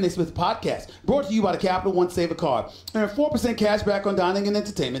in the Stephen A. Smith podcast. Brought to you by the Capital One Saver Card. Earn 4% cash back on dining and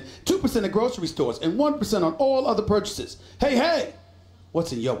entertainment, 2% at grocery stores, and 1% on all other purchases. Hey,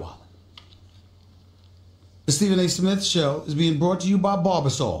 what's in your wallet? The Stephen A. Smith Show is being brought to you by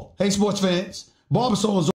Barbasol. Hey, sports fans, Barbasol is